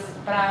 mas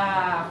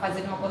pra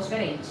fazer de uma cor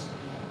diferente.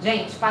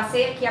 Gente,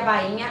 passei aqui a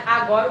bainha.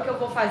 Agora o que eu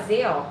vou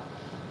fazer, ó,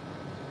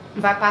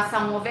 vai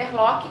passar um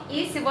overlock.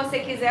 E se você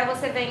quiser,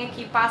 você vem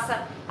aqui e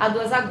passa a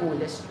 2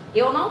 agulhas.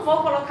 Eu não vou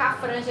colocar a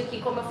franja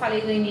aqui, como eu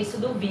falei no início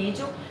do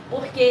vídeo,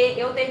 porque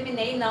eu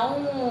terminei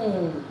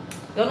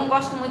eu não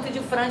gosto muito de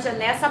franja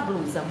nessa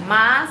blusa.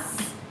 Mas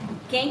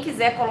quem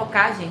quiser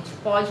colocar, gente,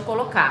 pode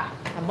colocar,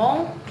 tá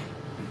bom?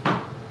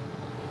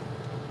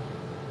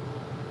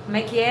 Como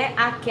é que é?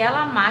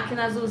 Aquela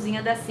máquina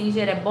azulzinha da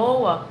Singer é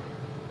boa?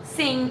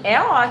 Sim, é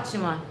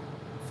ótima.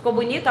 Ficou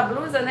bonita a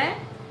blusa, né?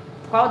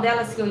 Qual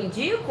delas que eu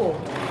indico?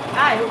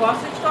 Ah, eu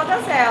gosto de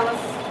todas elas.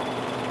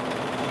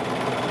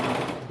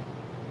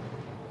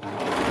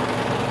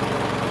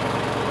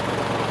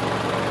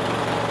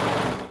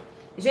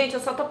 Gente,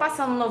 eu só tô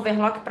passando no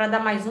overlock pra dar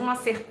mais uma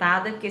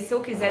acertada, porque se eu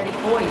quiser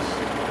depois...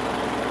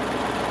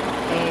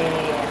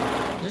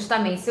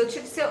 Justamente,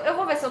 eu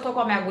vou ver se eu tô com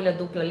a minha agulha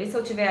dupla ali. Se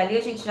eu tiver ali,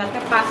 a gente já até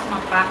passa uma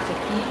parte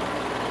aqui.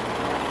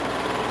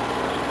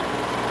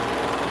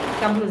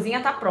 Que a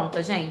blusinha tá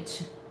pronta,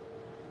 gente.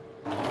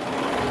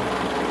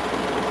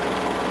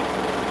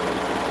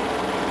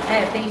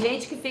 Tem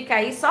gente que fica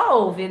aí e só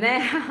ouve,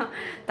 né?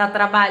 Tá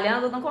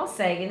trabalhando, não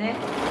consegue, né?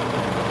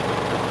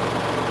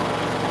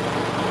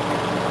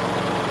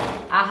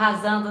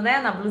 Arrasando, né?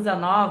 Na blusa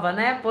nova,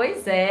 né?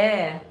 Pois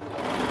é.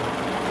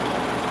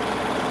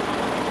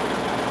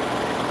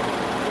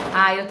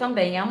 Ah, eu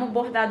também amo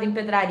bordado em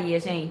pedraria,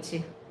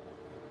 gente.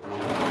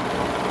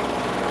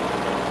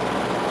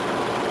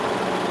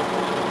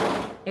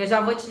 Eu já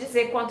vou te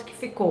dizer quanto que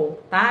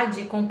ficou, tá?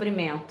 De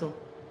comprimento.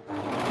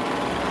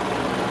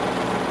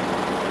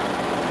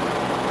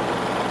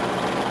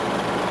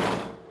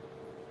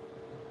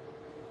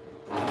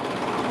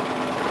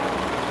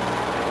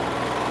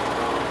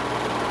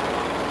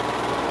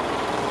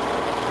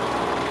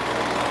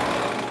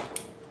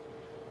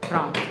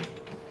 Pronto.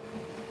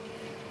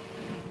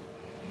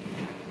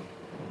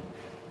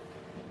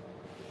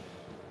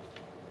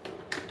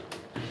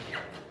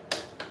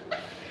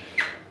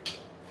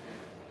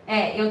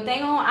 Eu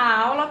tenho a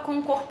aula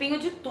com corpinho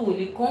de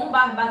tule, com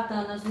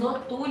barbatanas no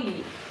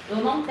tule. Eu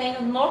não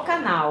tenho no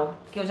canal,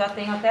 que eu já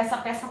tenho até essa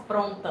peça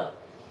pronta,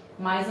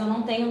 mas eu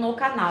não tenho no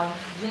canal.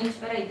 Gente,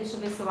 peraí, deixa eu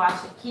ver se eu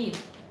acho aqui,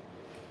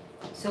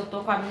 se eu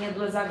tô com as minhas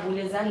 2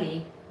 agulhas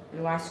ali.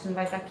 Eu acho que não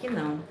vai estar aqui,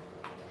 não.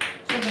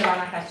 Deixa eu ver lá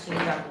na caixinha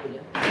de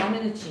agulha. Só um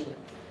minutinho.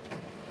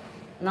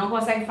 Não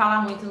consegue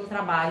falar muito no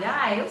trabalho.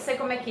 Ah, eu sei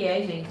como é que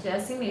é, gente. É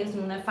assim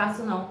mesmo, não é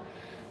fácil, não.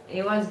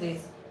 Eu, às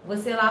vezes...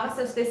 Você lava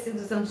seus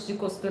tecidos antes de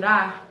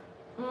costurar?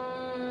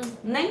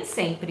 Nem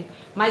sempre.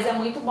 Mas é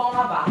muito bom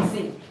lavar,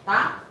 sim,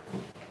 tá?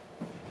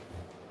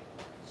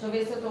 Deixa eu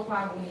ver se eu tô com a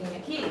agulhinha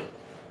aqui.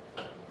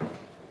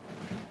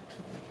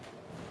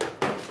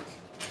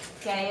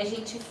 Que aí a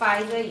gente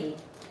faz aí.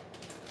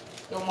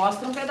 Eu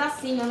mostro um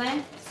pedacinho,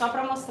 né? Só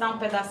pra mostrar um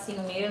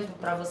pedacinho mesmo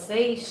pra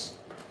vocês.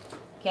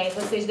 Que aí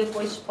vocês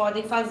depois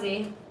podem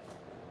fazer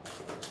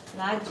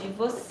na de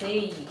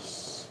vocês.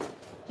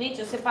 Gente,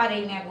 eu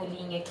separei minha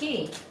agulhinha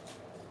aqui,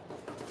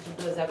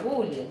 de 2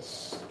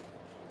 agulhas,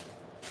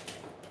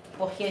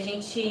 porque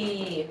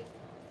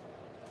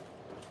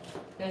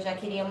eu já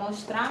queria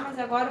mostrar, mas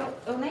agora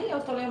nem eu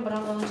tô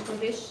lembrando onde que eu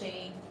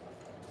deixei.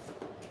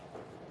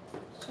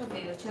 Deixa eu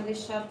ver, eu tinha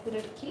deixado por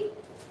aqui.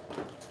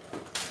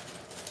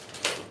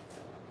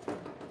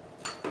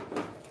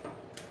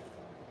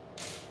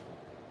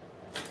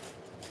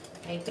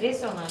 É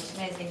impressionante,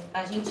 né, gente?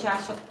 A gente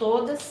acha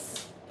todas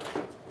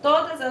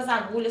as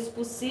agulhas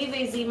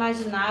possíveis e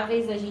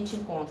imagináveis a gente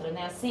encontra,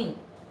 né? Assim.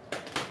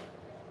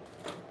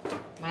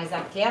 Mas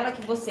aquela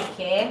que você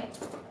quer,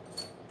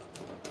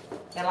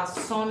 ela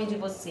some de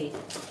você.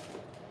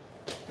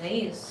 Não é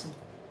isso?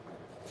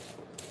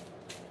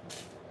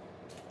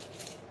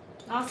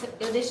 Nossa,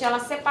 eu deixei ela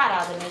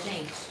separada, né,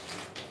 gente?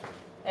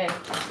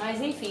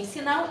 Mas enfim,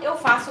 se não, eu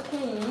faço com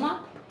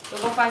uma. Eu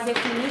vou fazer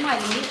com uma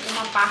ali,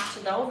 uma parte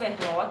da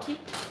overlock,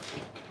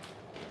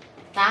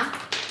 tá?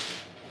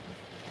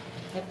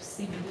 É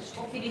possível, deixa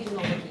eu conferir de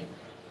novo aqui.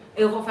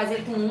 Eu vou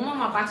fazer com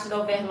uma parte da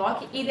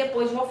overlock e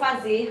depois vou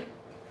fazer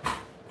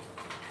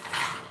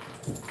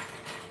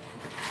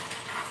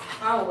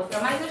a outra.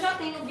 Mas eu já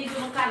tenho vídeo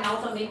no canal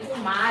também com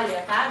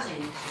malha, tá,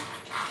 gente?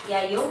 E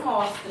aí eu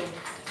mostro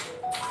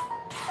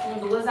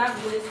com 2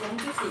 agulhas como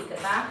que fica,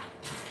 tá?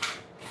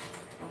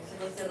 Então, se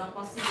você não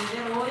conseguir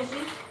ver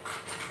hoje...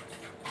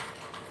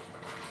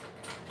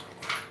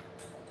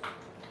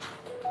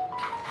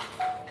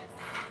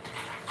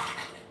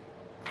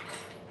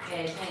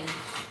 gente.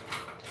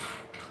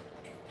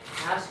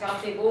 Acho que ela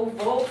pegou o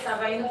voo que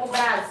tava indo pro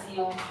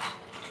Brasil.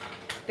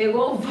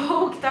 Pegou o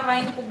voo que tava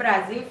indo pro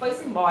Brasil e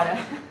foi-se embora.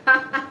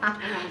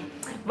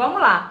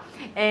 Vamos lá.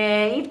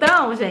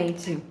 Então,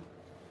 gente,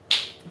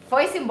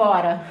 foi-se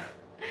embora.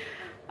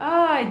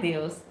 Ai,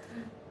 Deus.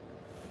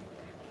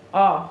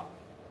 Ó,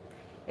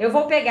 eu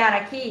vou pegar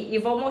aqui e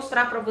vou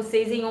mostrar pra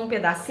vocês em um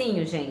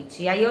pedacinho,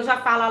 gente. E aí eu já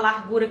falo a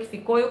largura que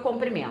ficou e o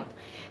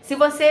comprimento. Se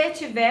você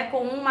tiver com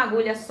uma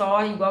agulha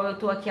só, igual eu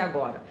tô aqui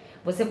agora,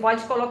 você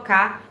pode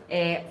colocar,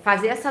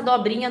 fazer essa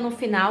dobrinha no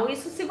final,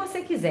 isso se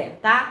você quiser,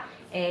 tá?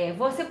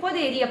 Você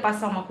poderia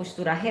passar uma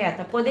costura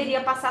reta? Poderia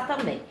passar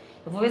também.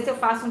 Eu vou ver se eu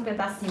faço um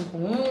pedacinho com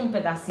um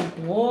pedacinho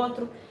com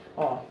outro.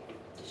 Ó,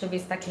 deixa eu ver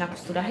se tá aqui na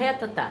costura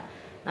reta, tá?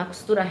 Na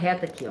costura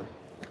reta aqui, ó.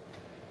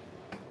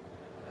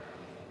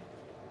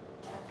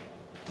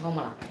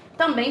 Vamos lá.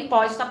 Também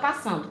pode estar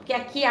passando, porque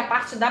aqui é a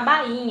parte da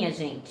bainha,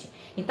 gente.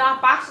 Então, a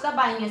parte da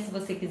bainha, se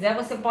você quiser,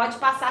 você pode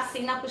passar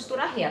assim na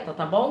costura reta,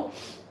 tá bom?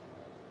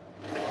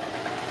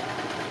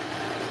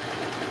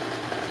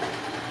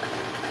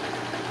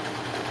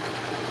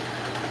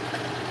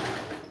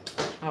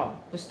 Ó,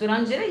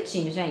 costurando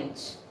direitinho,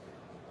 gente.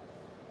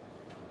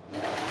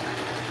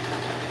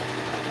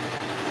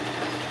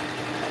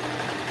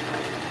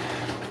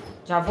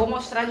 Já vou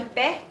mostrar de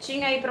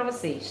pertinho aí pra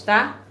vocês,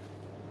 tá?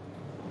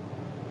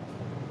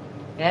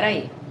 Pera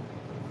aí.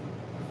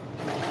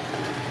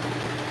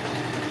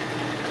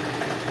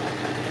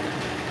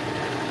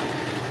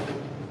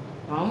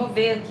 Vamos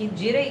ver aqui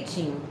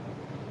direitinho.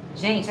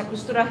 Gente, a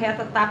costura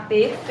reta tá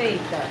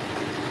perfeita.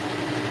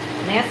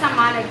 Nessa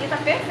malha aqui tá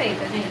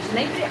perfeita, gente.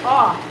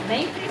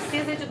 Nem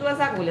precisa de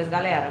 2 agulhas,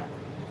 galera.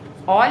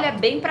 Olha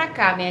bem pra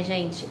cá, minha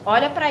gente.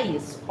 Olha pra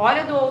isso.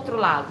 Olha do outro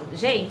lado.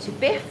 Gente,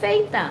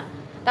 perfeita.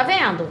 Tá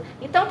vendo?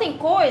 Então tem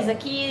coisa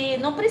que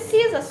não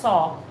precisa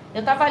só.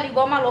 Eu tava ali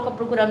igual uma louca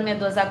procurando minhas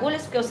 2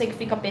 agulhas, porque eu sei que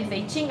fica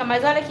perfeitinha,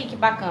 mas olha aqui que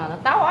bacana.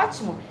 Tá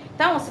ótimo.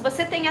 Então, se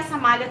você tem essa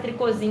malha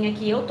tricôzinha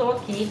aqui, eu tô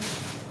aqui,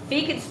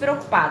 fique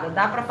despreocupada.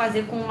 Dá pra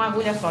fazer com uma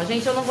agulha só.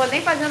 Gente, eu não vou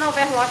nem fazer no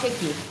overlock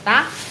aqui,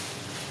 tá?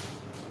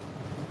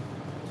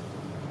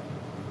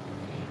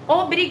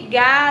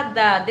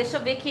 Obrigada! Deixa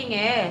eu ver quem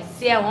é.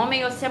 Se é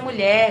homem ou se é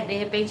mulher. De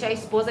repente é a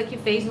esposa que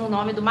fez no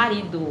nome do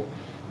marido,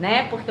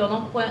 né? Porque eu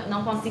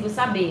não consigo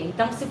saber.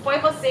 Então, se foi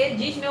você,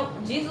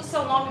 diz o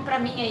seu nome pra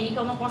mim aí, que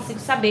eu não consigo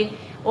saber.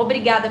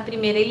 Obrigada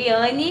primeiro,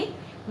 Eliane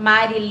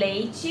Mari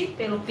Leite,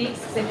 pelo Pix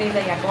que você fez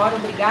aí agora.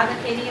 Obrigada,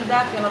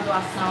 querida, pela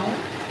doação.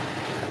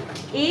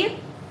 E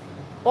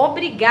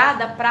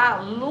obrigada pra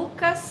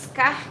Lucas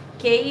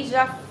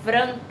Carqueja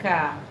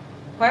Franca.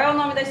 Qual é o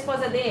nome da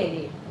esposa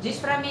dele? Diz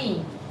pra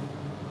mim.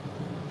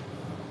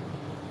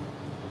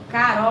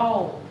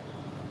 Carol.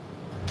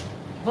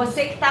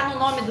 Você que tá no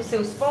nome do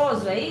seu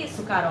esposo, é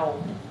isso,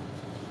 Carol?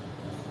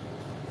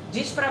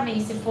 Diz pra mim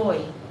se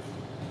foi.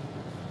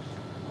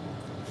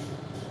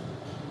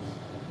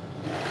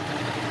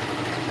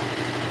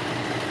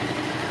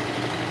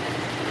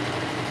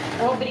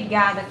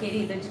 Obrigada,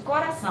 querida, de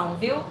coração,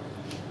 viu?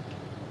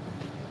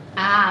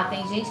 Ah,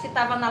 tem gente que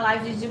tava na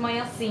live de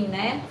manhã sim,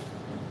 né?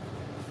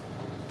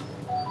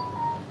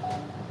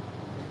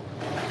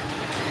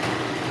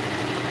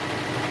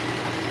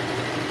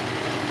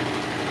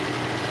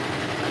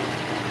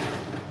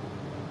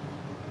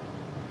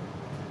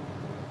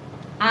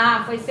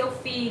 Ah, foi seu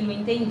filho,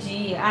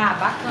 entendi. Ah,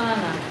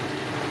 bacana.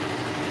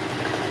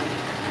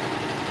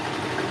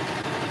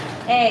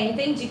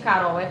 Entendi,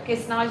 Carol. É porque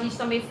senão a gente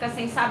também fica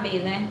sem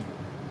saber, né?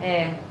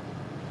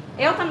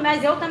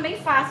 Mas eu também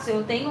faço.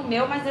 Eu tenho o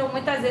meu, mas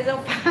muitas vezes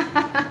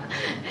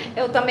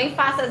eu também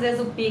faço, às vezes,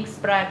 o Pix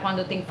pra quando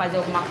eu tenho que fazer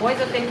alguma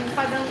coisa, eu termino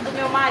fazendo do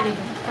meu marido.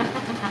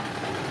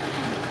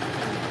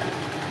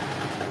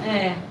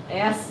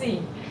 É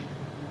assim.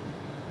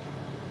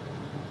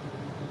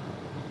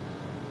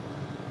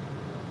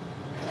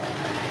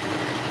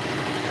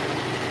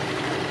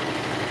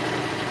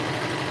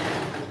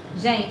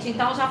 Gente,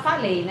 então já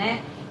falei,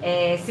 né?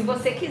 Se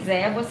você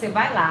quiser, você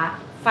vai lá,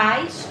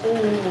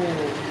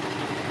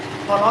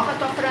 coloca a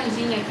tua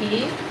franjinha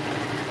aqui,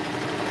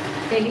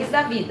 feliz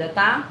da vida,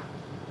 tá?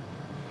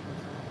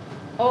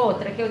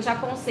 Outra que eu te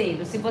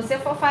aconselho, se você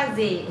for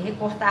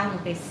recortar no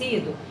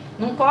tecido,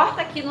 não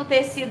corta aqui no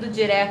tecido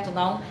direto,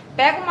 não.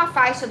 Pega uma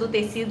faixa do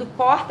tecido,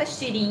 corta as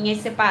tirinhas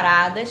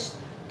separadas,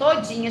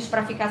 todinhas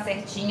pra ficar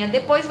certinha.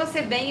 Depois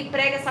você vem e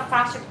prega essa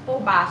faixa aqui por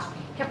baixo,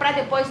 que é pra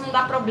depois não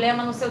dar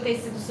problema no seu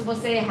tecido se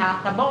você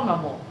errar, tá bom, meu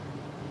amor?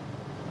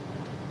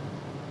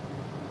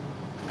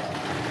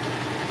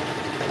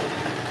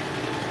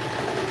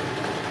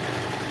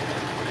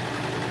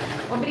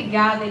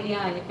 Obrigada,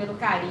 Eliane, pelo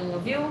carinho,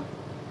 viu?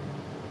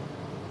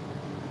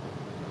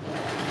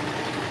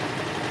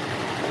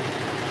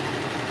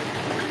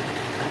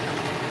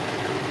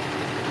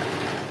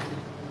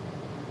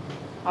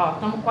 Ó,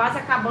 estamos quase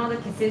acabando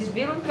aqui. Vocês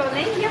viram que eu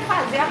nem ia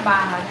fazer a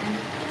barra, né?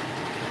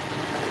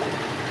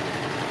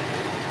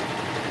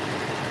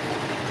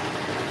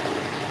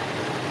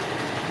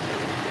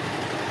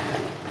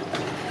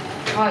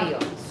 Olha aí, ó.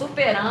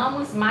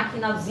 Superamos,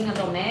 maquinazinha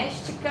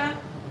doméstica.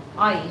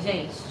 Olha aí,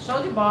 gente.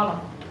 Show de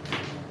bola.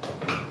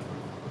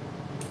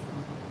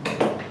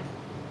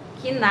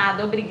 Que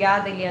nada.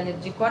 Obrigada, Eliane,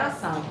 de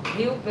coração.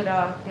 Viu?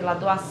 Pela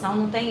doação.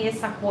 Não tem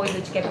essa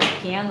coisa de que é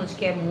pequeno, de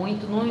que é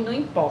muito. Não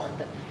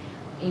importa.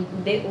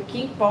 O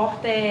que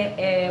importa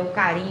é o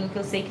carinho que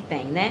eu sei que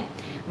tem, né?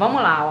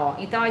 Vamos lá,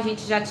 ó. Então, a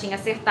gente já tinha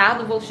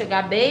acertado. Vou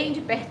chegar bem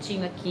de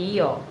pertinho aqui,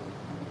 ó.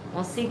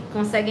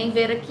 Conseguem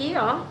ver aqui,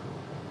 ó.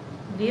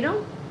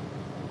 Viram?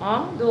 Ó,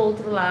 do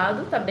outro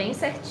lado, tá bem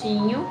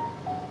certinho.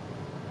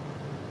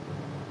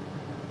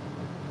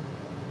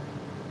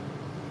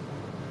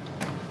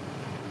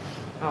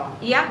 Ó,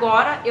 e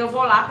agora eu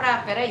vou lá pra...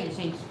 Peraí,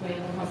 gente, eu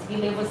não consegui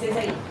ler vocês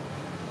aí.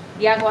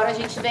 E agora a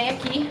gente vem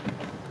aqui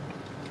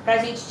pra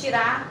gente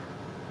tirar.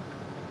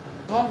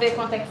 Vamos ver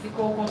quanto é que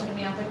ficou o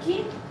comprimento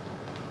aqui.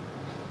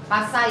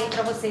 Passar aí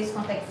pra vocês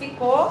quanto é que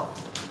ficou.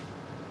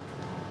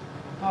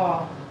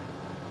 Ó,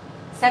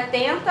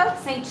 70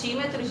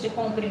 centímetros de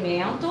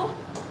comprimento,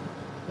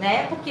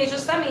 né? Porque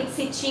justamente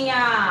se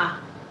tinha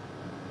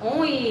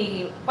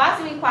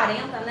quase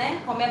 1,40,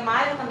 né? Como é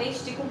malha, também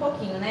estica um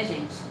pouquinho, né,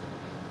 gente?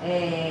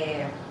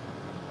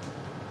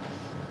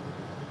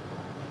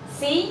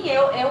 Sim,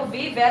 eu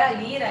vi, Vera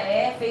Lira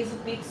fez o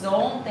Pix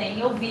ontem,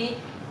 eu vi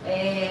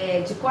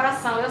de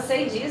coração, eu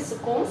sei disso,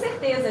 com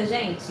certeza,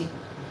 gente.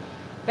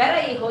 Pera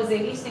aí,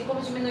 Roseli, tem como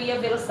diminuir a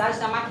velocidade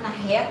da máquina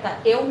reta?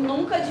 Eu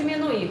nunca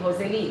diminuí,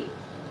 Roseli.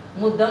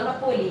 Mudando a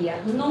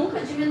polia, nunca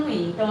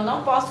diminuí. Então eu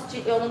não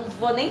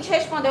vou nem te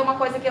responder uma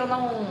coisa que eu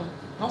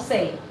não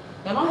sei.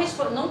 Eu não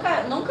respondo,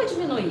 nunca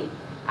diminuí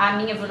a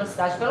minha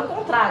velocidade, pelo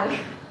contrário.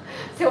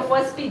 Se eu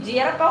fosse pedir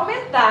era para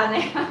aumentar,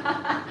 né?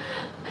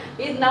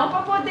 E não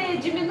para poder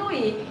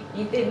diminuir,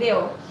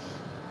 entendeu?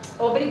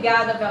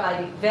 Obrigada,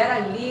 Vera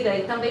Lira,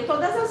 e também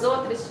todas as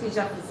outras que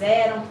já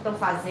fizeram, que estão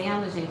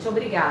fazendo, gente.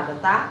 Obrigada,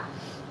 tá?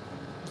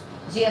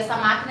 Gi, essa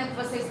máquina que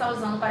você está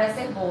usando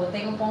parece ser boa,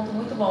 tem um ponto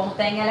muito bom. Não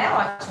tem? Ela é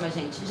ótima,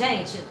 gente.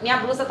 Gente, minha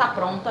blusa tá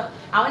pronta.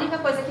 A única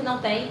coisa que não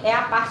tem é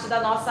a parte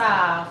da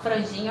nossa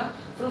franjinha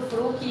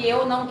frufru, que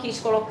eu não quis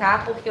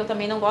colocar porque eu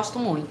também não gosto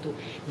muito,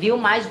 viu?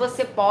 Mas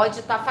você pode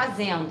estar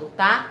fazendo,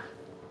 tá?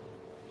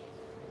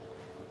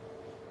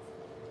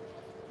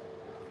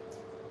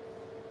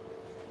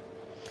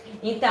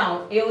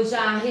 Então, eu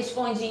já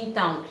respondi,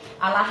 então,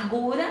 a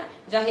largura,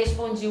 já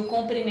respondi o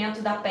comprimento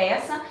da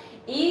peça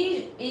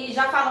e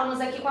já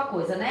falamos aqui com a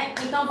coisa, né?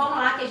 Então, vamos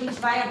lá que a gente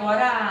vai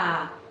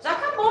agora... Já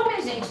acabou,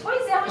 minha gente.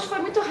 Pois é, mas foi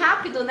muito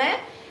rápido,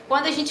 né?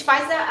 Quando a gente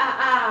faz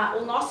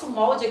o nosso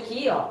molde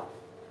aqui, ó.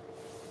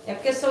 É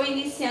porque eu sou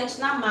iniciante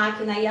na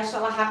máquina e acho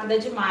ela rápida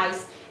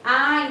demais.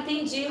 Ah,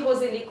 entendi,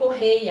 Roseli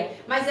Correia.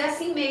 Mas é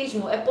assim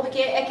mesmo, é porque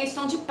é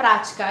questão de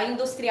prática. A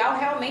industrial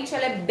realmente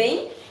ela é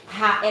bem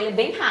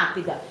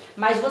rápida.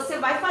 Mas você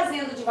vai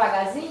fazendo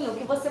devagarzinho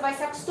que você vai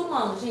se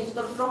acostumando. Gente,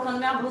 eu tô trocando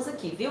minha blusa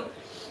aqui, viu?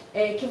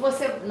 Que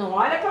você não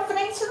olha pra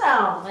frente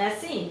não é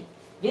assim?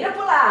 Vira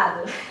pro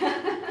lado.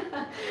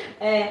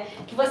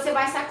 Que você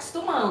vai se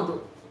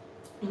acostumando.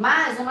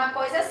 Mas uma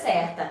coisa é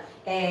certa,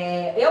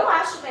 eu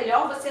acho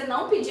melhor você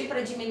não pedir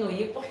para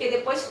diminuir, porque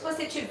depois que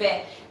você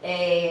tiver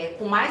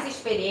com mais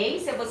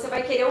experiência, você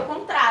vai querer o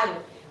contrário.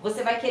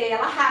 Você vai querer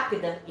ela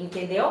rápida,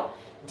 entendeu?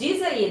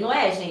 Diz aí, não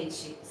é,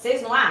 gente?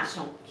 Vocês não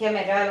acham que é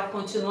melhor ela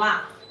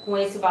continuar com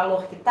esse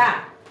valor que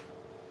tá?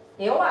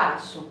 Eu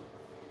acho.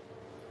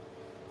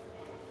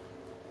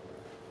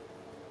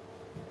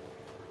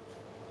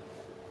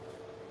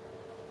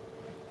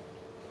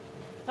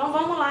 Então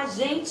vamos lá,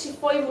 gente,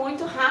 foi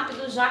muito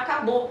rápido, já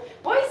acabou.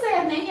 Pois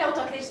é, nem eu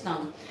tô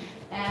acreditando.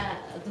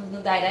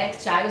 No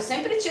direct, eu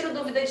sempre tiro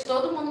dúvida de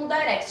todo mundo no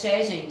direct,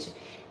 gente.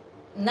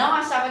 Não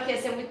achava que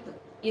ia ser muito...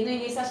 E no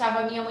início achava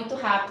a minha muito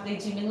rápida e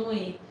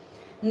diminuir.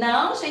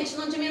 Não, gente,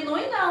 não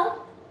diminui não.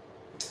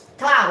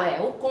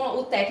 Claro,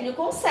 o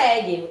técnico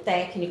consegue, o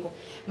técnico.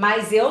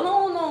 Mas eu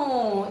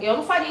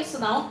não faria isso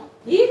não.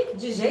 E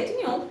de jeito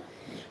nenhum.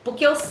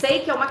 Porque eu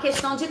sei que é uma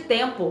questão de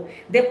tempo.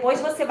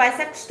 Depois você vai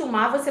se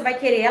acostumar, você vai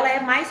querer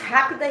ela mais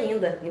rápida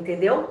ainda,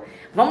 entendeu?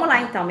 Vamos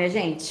lá então, minha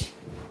gente.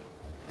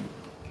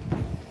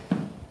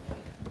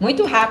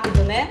 Muito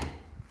rápido, né?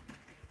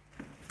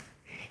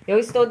 Eu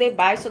estou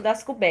debaixo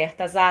das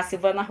cobertas. Ah,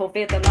 Silvana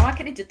Roveda, não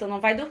acredito, não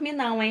vai dormir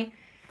não, hein?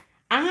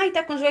 Ai,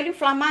 tá com o joelho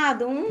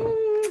inflamado?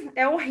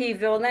 É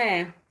horrível,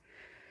 né?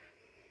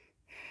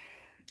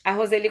 A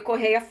Roseli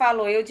Correia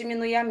falou, eu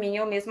diminui a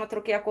minha, eu mesma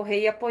troquei a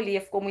correia e a polia,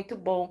 ficou muito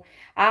bom.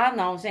 Ah,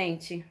 não,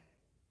 gente.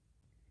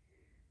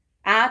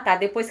 Ah, tá,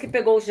 depois que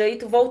pegou o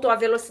jeito, voltou a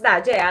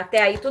velocidade.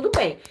 Até aí tudo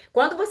bem.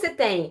 Quando você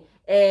tem,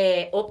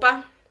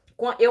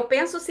 eu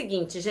penso o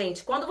seguinte,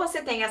 gente, quando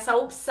você tem essa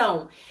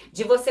opção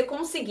de você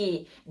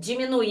conseguir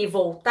diminuir e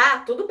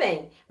voltar, tudo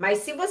bem. Mas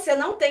se você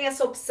não tem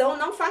essa opção,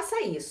 não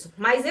faça isso.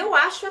 Mas eu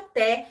acho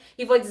até,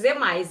 e vou dizer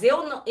mais,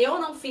 eu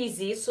não fiz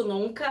isso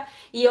nunca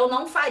e eu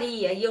não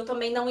faria. E eu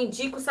também não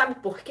indico, sabe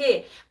por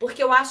quê?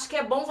 Porque eu acho que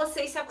é bom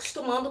você ir se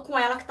acostumando com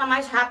ela que tá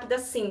mais rápida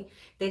assim,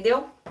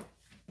 entendeu?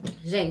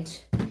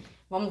 Gente,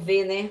 vamos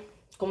ver, né?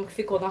 Como que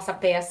ficou nossa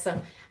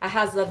peça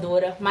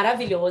arrasadora,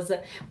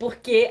 maravilhosa,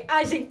 porque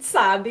a gente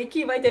sabe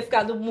que vai ter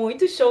ficado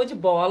muito show de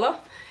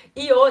bola.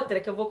 E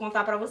outra que eu vou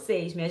contar pra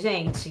vocês, minha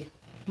gente,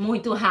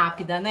 muito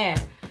rápida, né?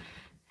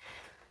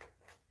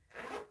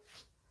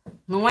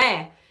 Não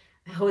é?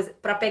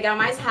 Pra pegar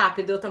mais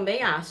rápido, eu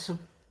também acho.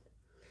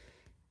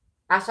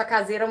 Acho a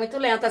caseira muito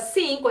lenta.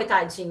 Sim,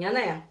 coitadinha,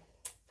 né?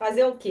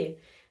 Fazer o quê?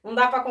 Não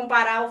dá pra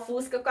comparar o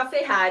Fusca com a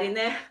Ferrari,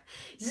 né?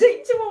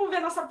 Gente, vamos ver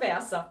nossa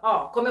peça.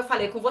 Ó, como eu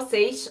falei com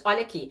vocês,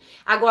 olha aqui.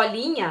 A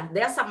golinha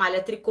dessa malha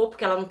tricô,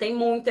 porque ela não tem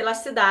muita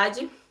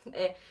elasticidade.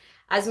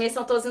 As minhas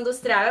são todas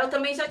industrial. Eu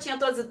também já tinha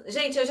todas...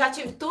 Gente, eu já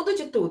tive tudo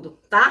de tudo,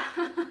 tá?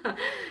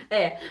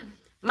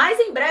 Mas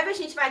em breve a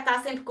gente vai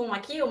estar sempre com uma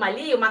aqui, uma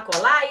ali, uma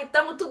colar. E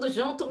tamo tudo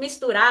junto,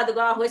 misturado,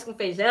 igual arroz com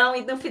feijão.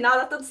 E no final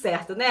dá tudo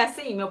certo, né?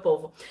 Assim, meu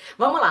povo.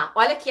 Vamos lá.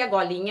 Olha aqui a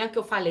golinha que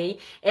eu falei.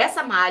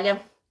 Essa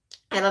malha...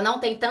 ela não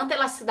tem tanta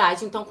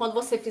elasticidade, então quando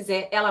você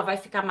fizer, ela vai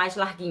ficar mais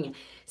larguinha.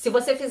 Se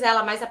você fizer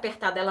ela mais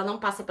apertada, ela não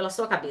passa pela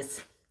sua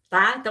cabeça,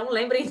 tá? Então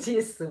lembrem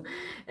disso.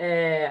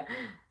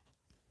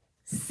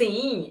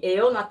 Sim,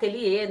 eu no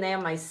ateliê, né,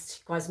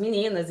 mas com as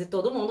meninas e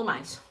todo mundo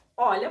mais.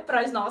 Olha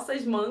para as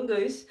nossas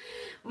mangas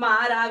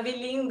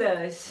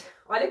maravilhindas.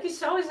 Olha que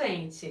show,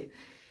 gente.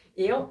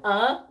 Eu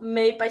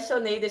amei,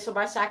 apaixonei. Deixa eu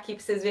baixar aqui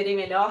para vocês verem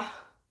melhor.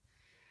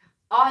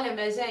 Olha,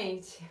 minha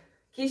gente,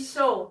 que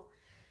show.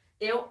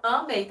 Eu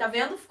amei, tá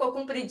vendo? Ficou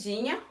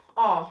compridinha,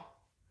 ó.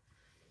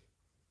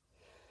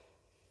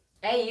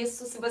 É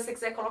isso, se você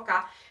quiser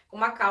colocar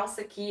uma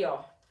calça aqui, ó.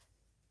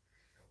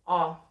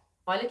 Ó,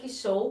 olha que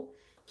show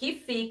que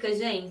fica,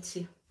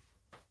 gente.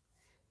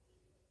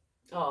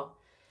 Ó,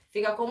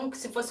 fica como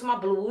se fosse uma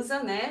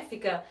blusa, né?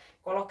 Fica,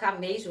 colocar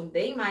mesmo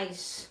bem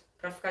mais,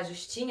 pra ficar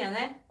justinha,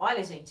 né?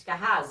 Olha, gente, que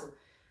arraso.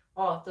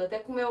 Ó, tô até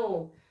com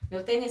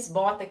meu tênis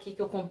bota aqui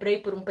que eu comprei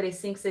por um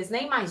precinho que vocês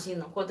nem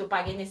imaginam. Quanto eu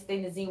paguei nesse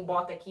tênisinho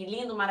bota aqui,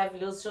 lindo,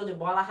 maravilhoso, show de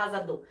bola,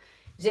 arrasador.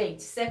 Gente,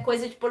 isso é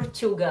coisa de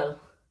Portugal.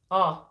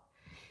 Ó,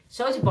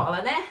 show de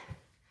bola, né?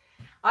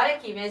 Olha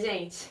aqui, minha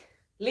gente.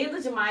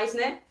 Lindo demais,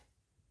 né?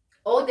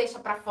 Ou deixa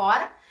pra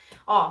fora,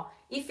 ó,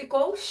 e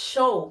ficou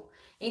show.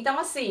 Então,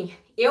 assim,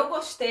 eu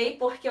gostei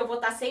porque eu vou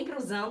estar sempre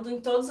usando em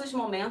todos os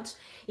momentos.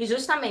 E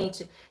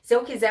justamente, se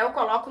eu quiser, eu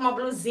coloco uma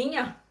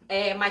blusinha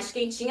mais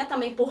quentinha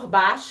também por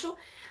baixo,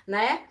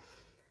 né?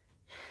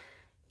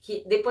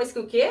 Que depois que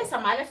o quê? Essa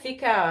malha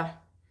fica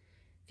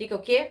o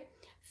quê?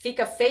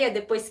 Fica feia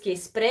depois que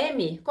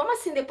espreme? Como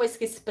assim depois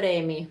que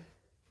espreme?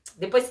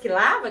 Depois que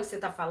lava que você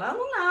tá falando?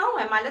 Não,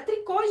 é malha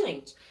tricô,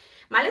 gente.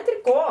 Malha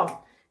tricô,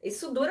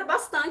 isso dura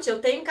bastante. Eu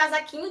tenho um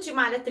casaquinho de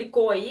malha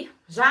tricô aí,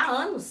 já há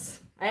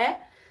anos,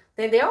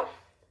 entendeu?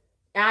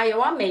 Ah,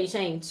 eu amei,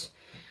 gente.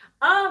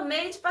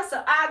 Amei de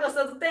passar. Ah,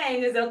 gostou do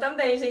tênis? Eu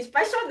também, gente.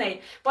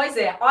 Apaixonei. Pois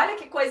é, olha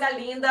que coisa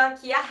linda,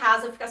 que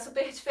arrasa, fica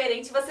super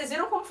diferente. Vocês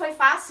viram como foi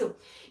fácil?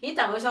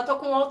 Então, eu já tô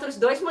com outros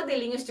 2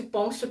 modelinhos de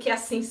poncho que é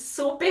assim,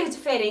 super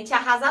diferente,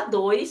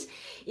 arrasadores.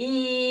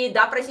 E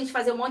dá pra gente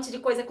fazer um monte de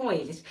coisa com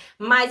eles.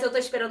 Mas eu tô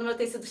esperando o meu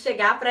tecido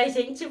chegar pra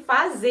gente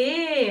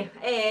fazer.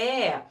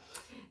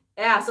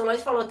 A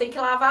Solange falou, tem que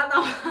lavar,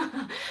 não.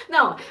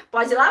 Não,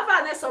 pode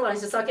lavar, né,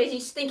 Solange? Só que a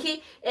gente tem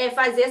que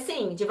fazer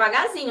assim,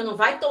 devagarzinho. Não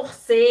vai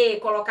torcer,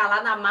 colocar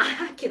lá na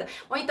máquina.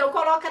 Ou então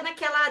coloca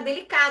naquela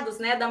delicados,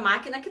 né, da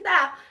máquina que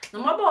dá.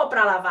 Numa boa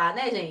pra lavar,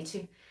 né,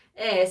 gente?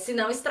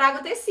 Senão estraga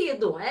o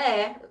tecido.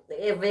 É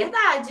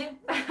verdade.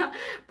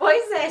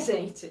 Pois é,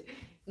 gente.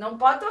 Não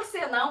pode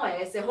torcer, não.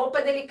 Se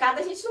roupa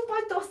delicada, a gente não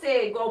pode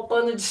torcer igual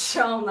pano de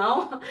chão,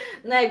 não.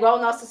 Não é igual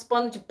nossos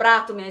panos de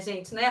prato, minha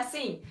gente. Não é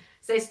assim?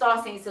 Vocês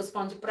torcem seus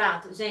panos de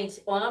prato?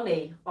 Gente, eu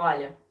amei.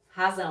 Olha,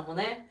 arrasamos,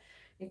 né?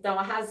 Então,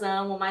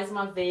 arrasamos mais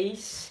uma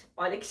vez.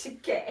 Olha que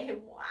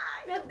chiquérrimo.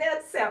 Ai, meu Deus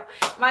do céu.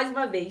 Mais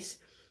uma vez.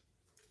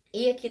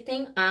 E aqui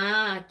tem...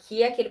 Ah,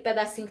 aqui é aquele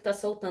pedacinho que tá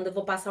soltando. Eu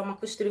vou passar uma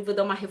costura e vou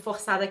dar uma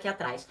reforçada aqui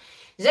atrás.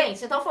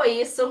 Gente, então foi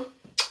isso.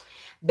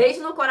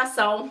 Beijo no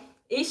coração.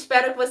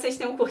 Espero que vocês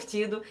tenham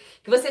curtido.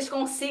 Que vocês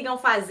consigam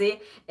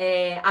fazer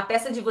a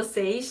peça de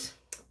vocês.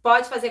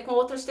 Pode fazer com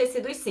outros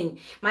tecidos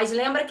sim, mas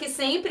lembra que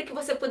sempre que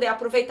você puder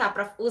aproveitar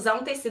para usar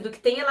um tecido que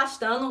tem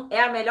elastano, é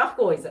a melhor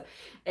coisa.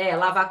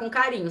 Lavar com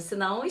carinho,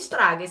 senão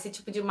estraga. Esse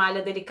tipo de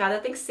malha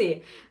delicada tem que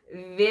ser.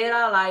 Ver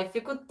a live,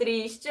 fico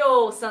triste.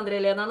 Ô, Sandra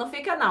Helena, não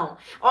fica não.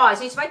 Ó, a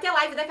gente vai ter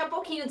live daqui a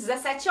pouquinho,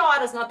 17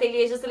 horas, no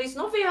ateliê Gisleide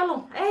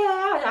Novelo.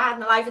 A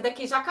live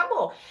daqui já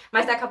acabou.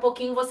 Mas daqui a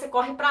pouquinho você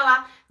corre para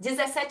lá,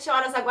 17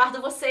 horas,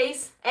 aguardo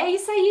vocês. É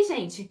isso aí,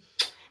 gente.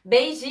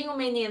 Beijinho,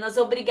 meninas.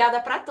 Obrigada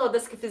para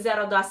todas que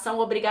fizeram a doação.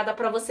 Obrigada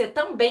para você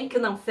também que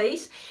não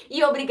fez.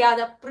 E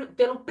obrigada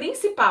pelo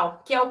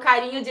principal, que é o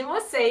carinho de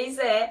vocês.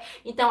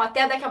 Então,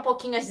 até daqui a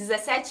pouquinho, às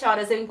 17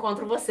 horas, eu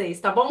encontro vocês,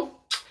 tá bom?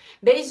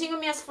 Beijinho,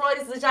 minhas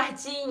flores do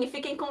jardim.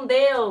 Fiquem com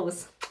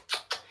Deus.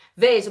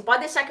 Beijo.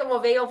 Pode deixar que eu vou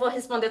ver e eu vou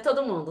responder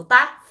todo mundo,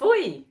 tá?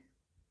 Fui!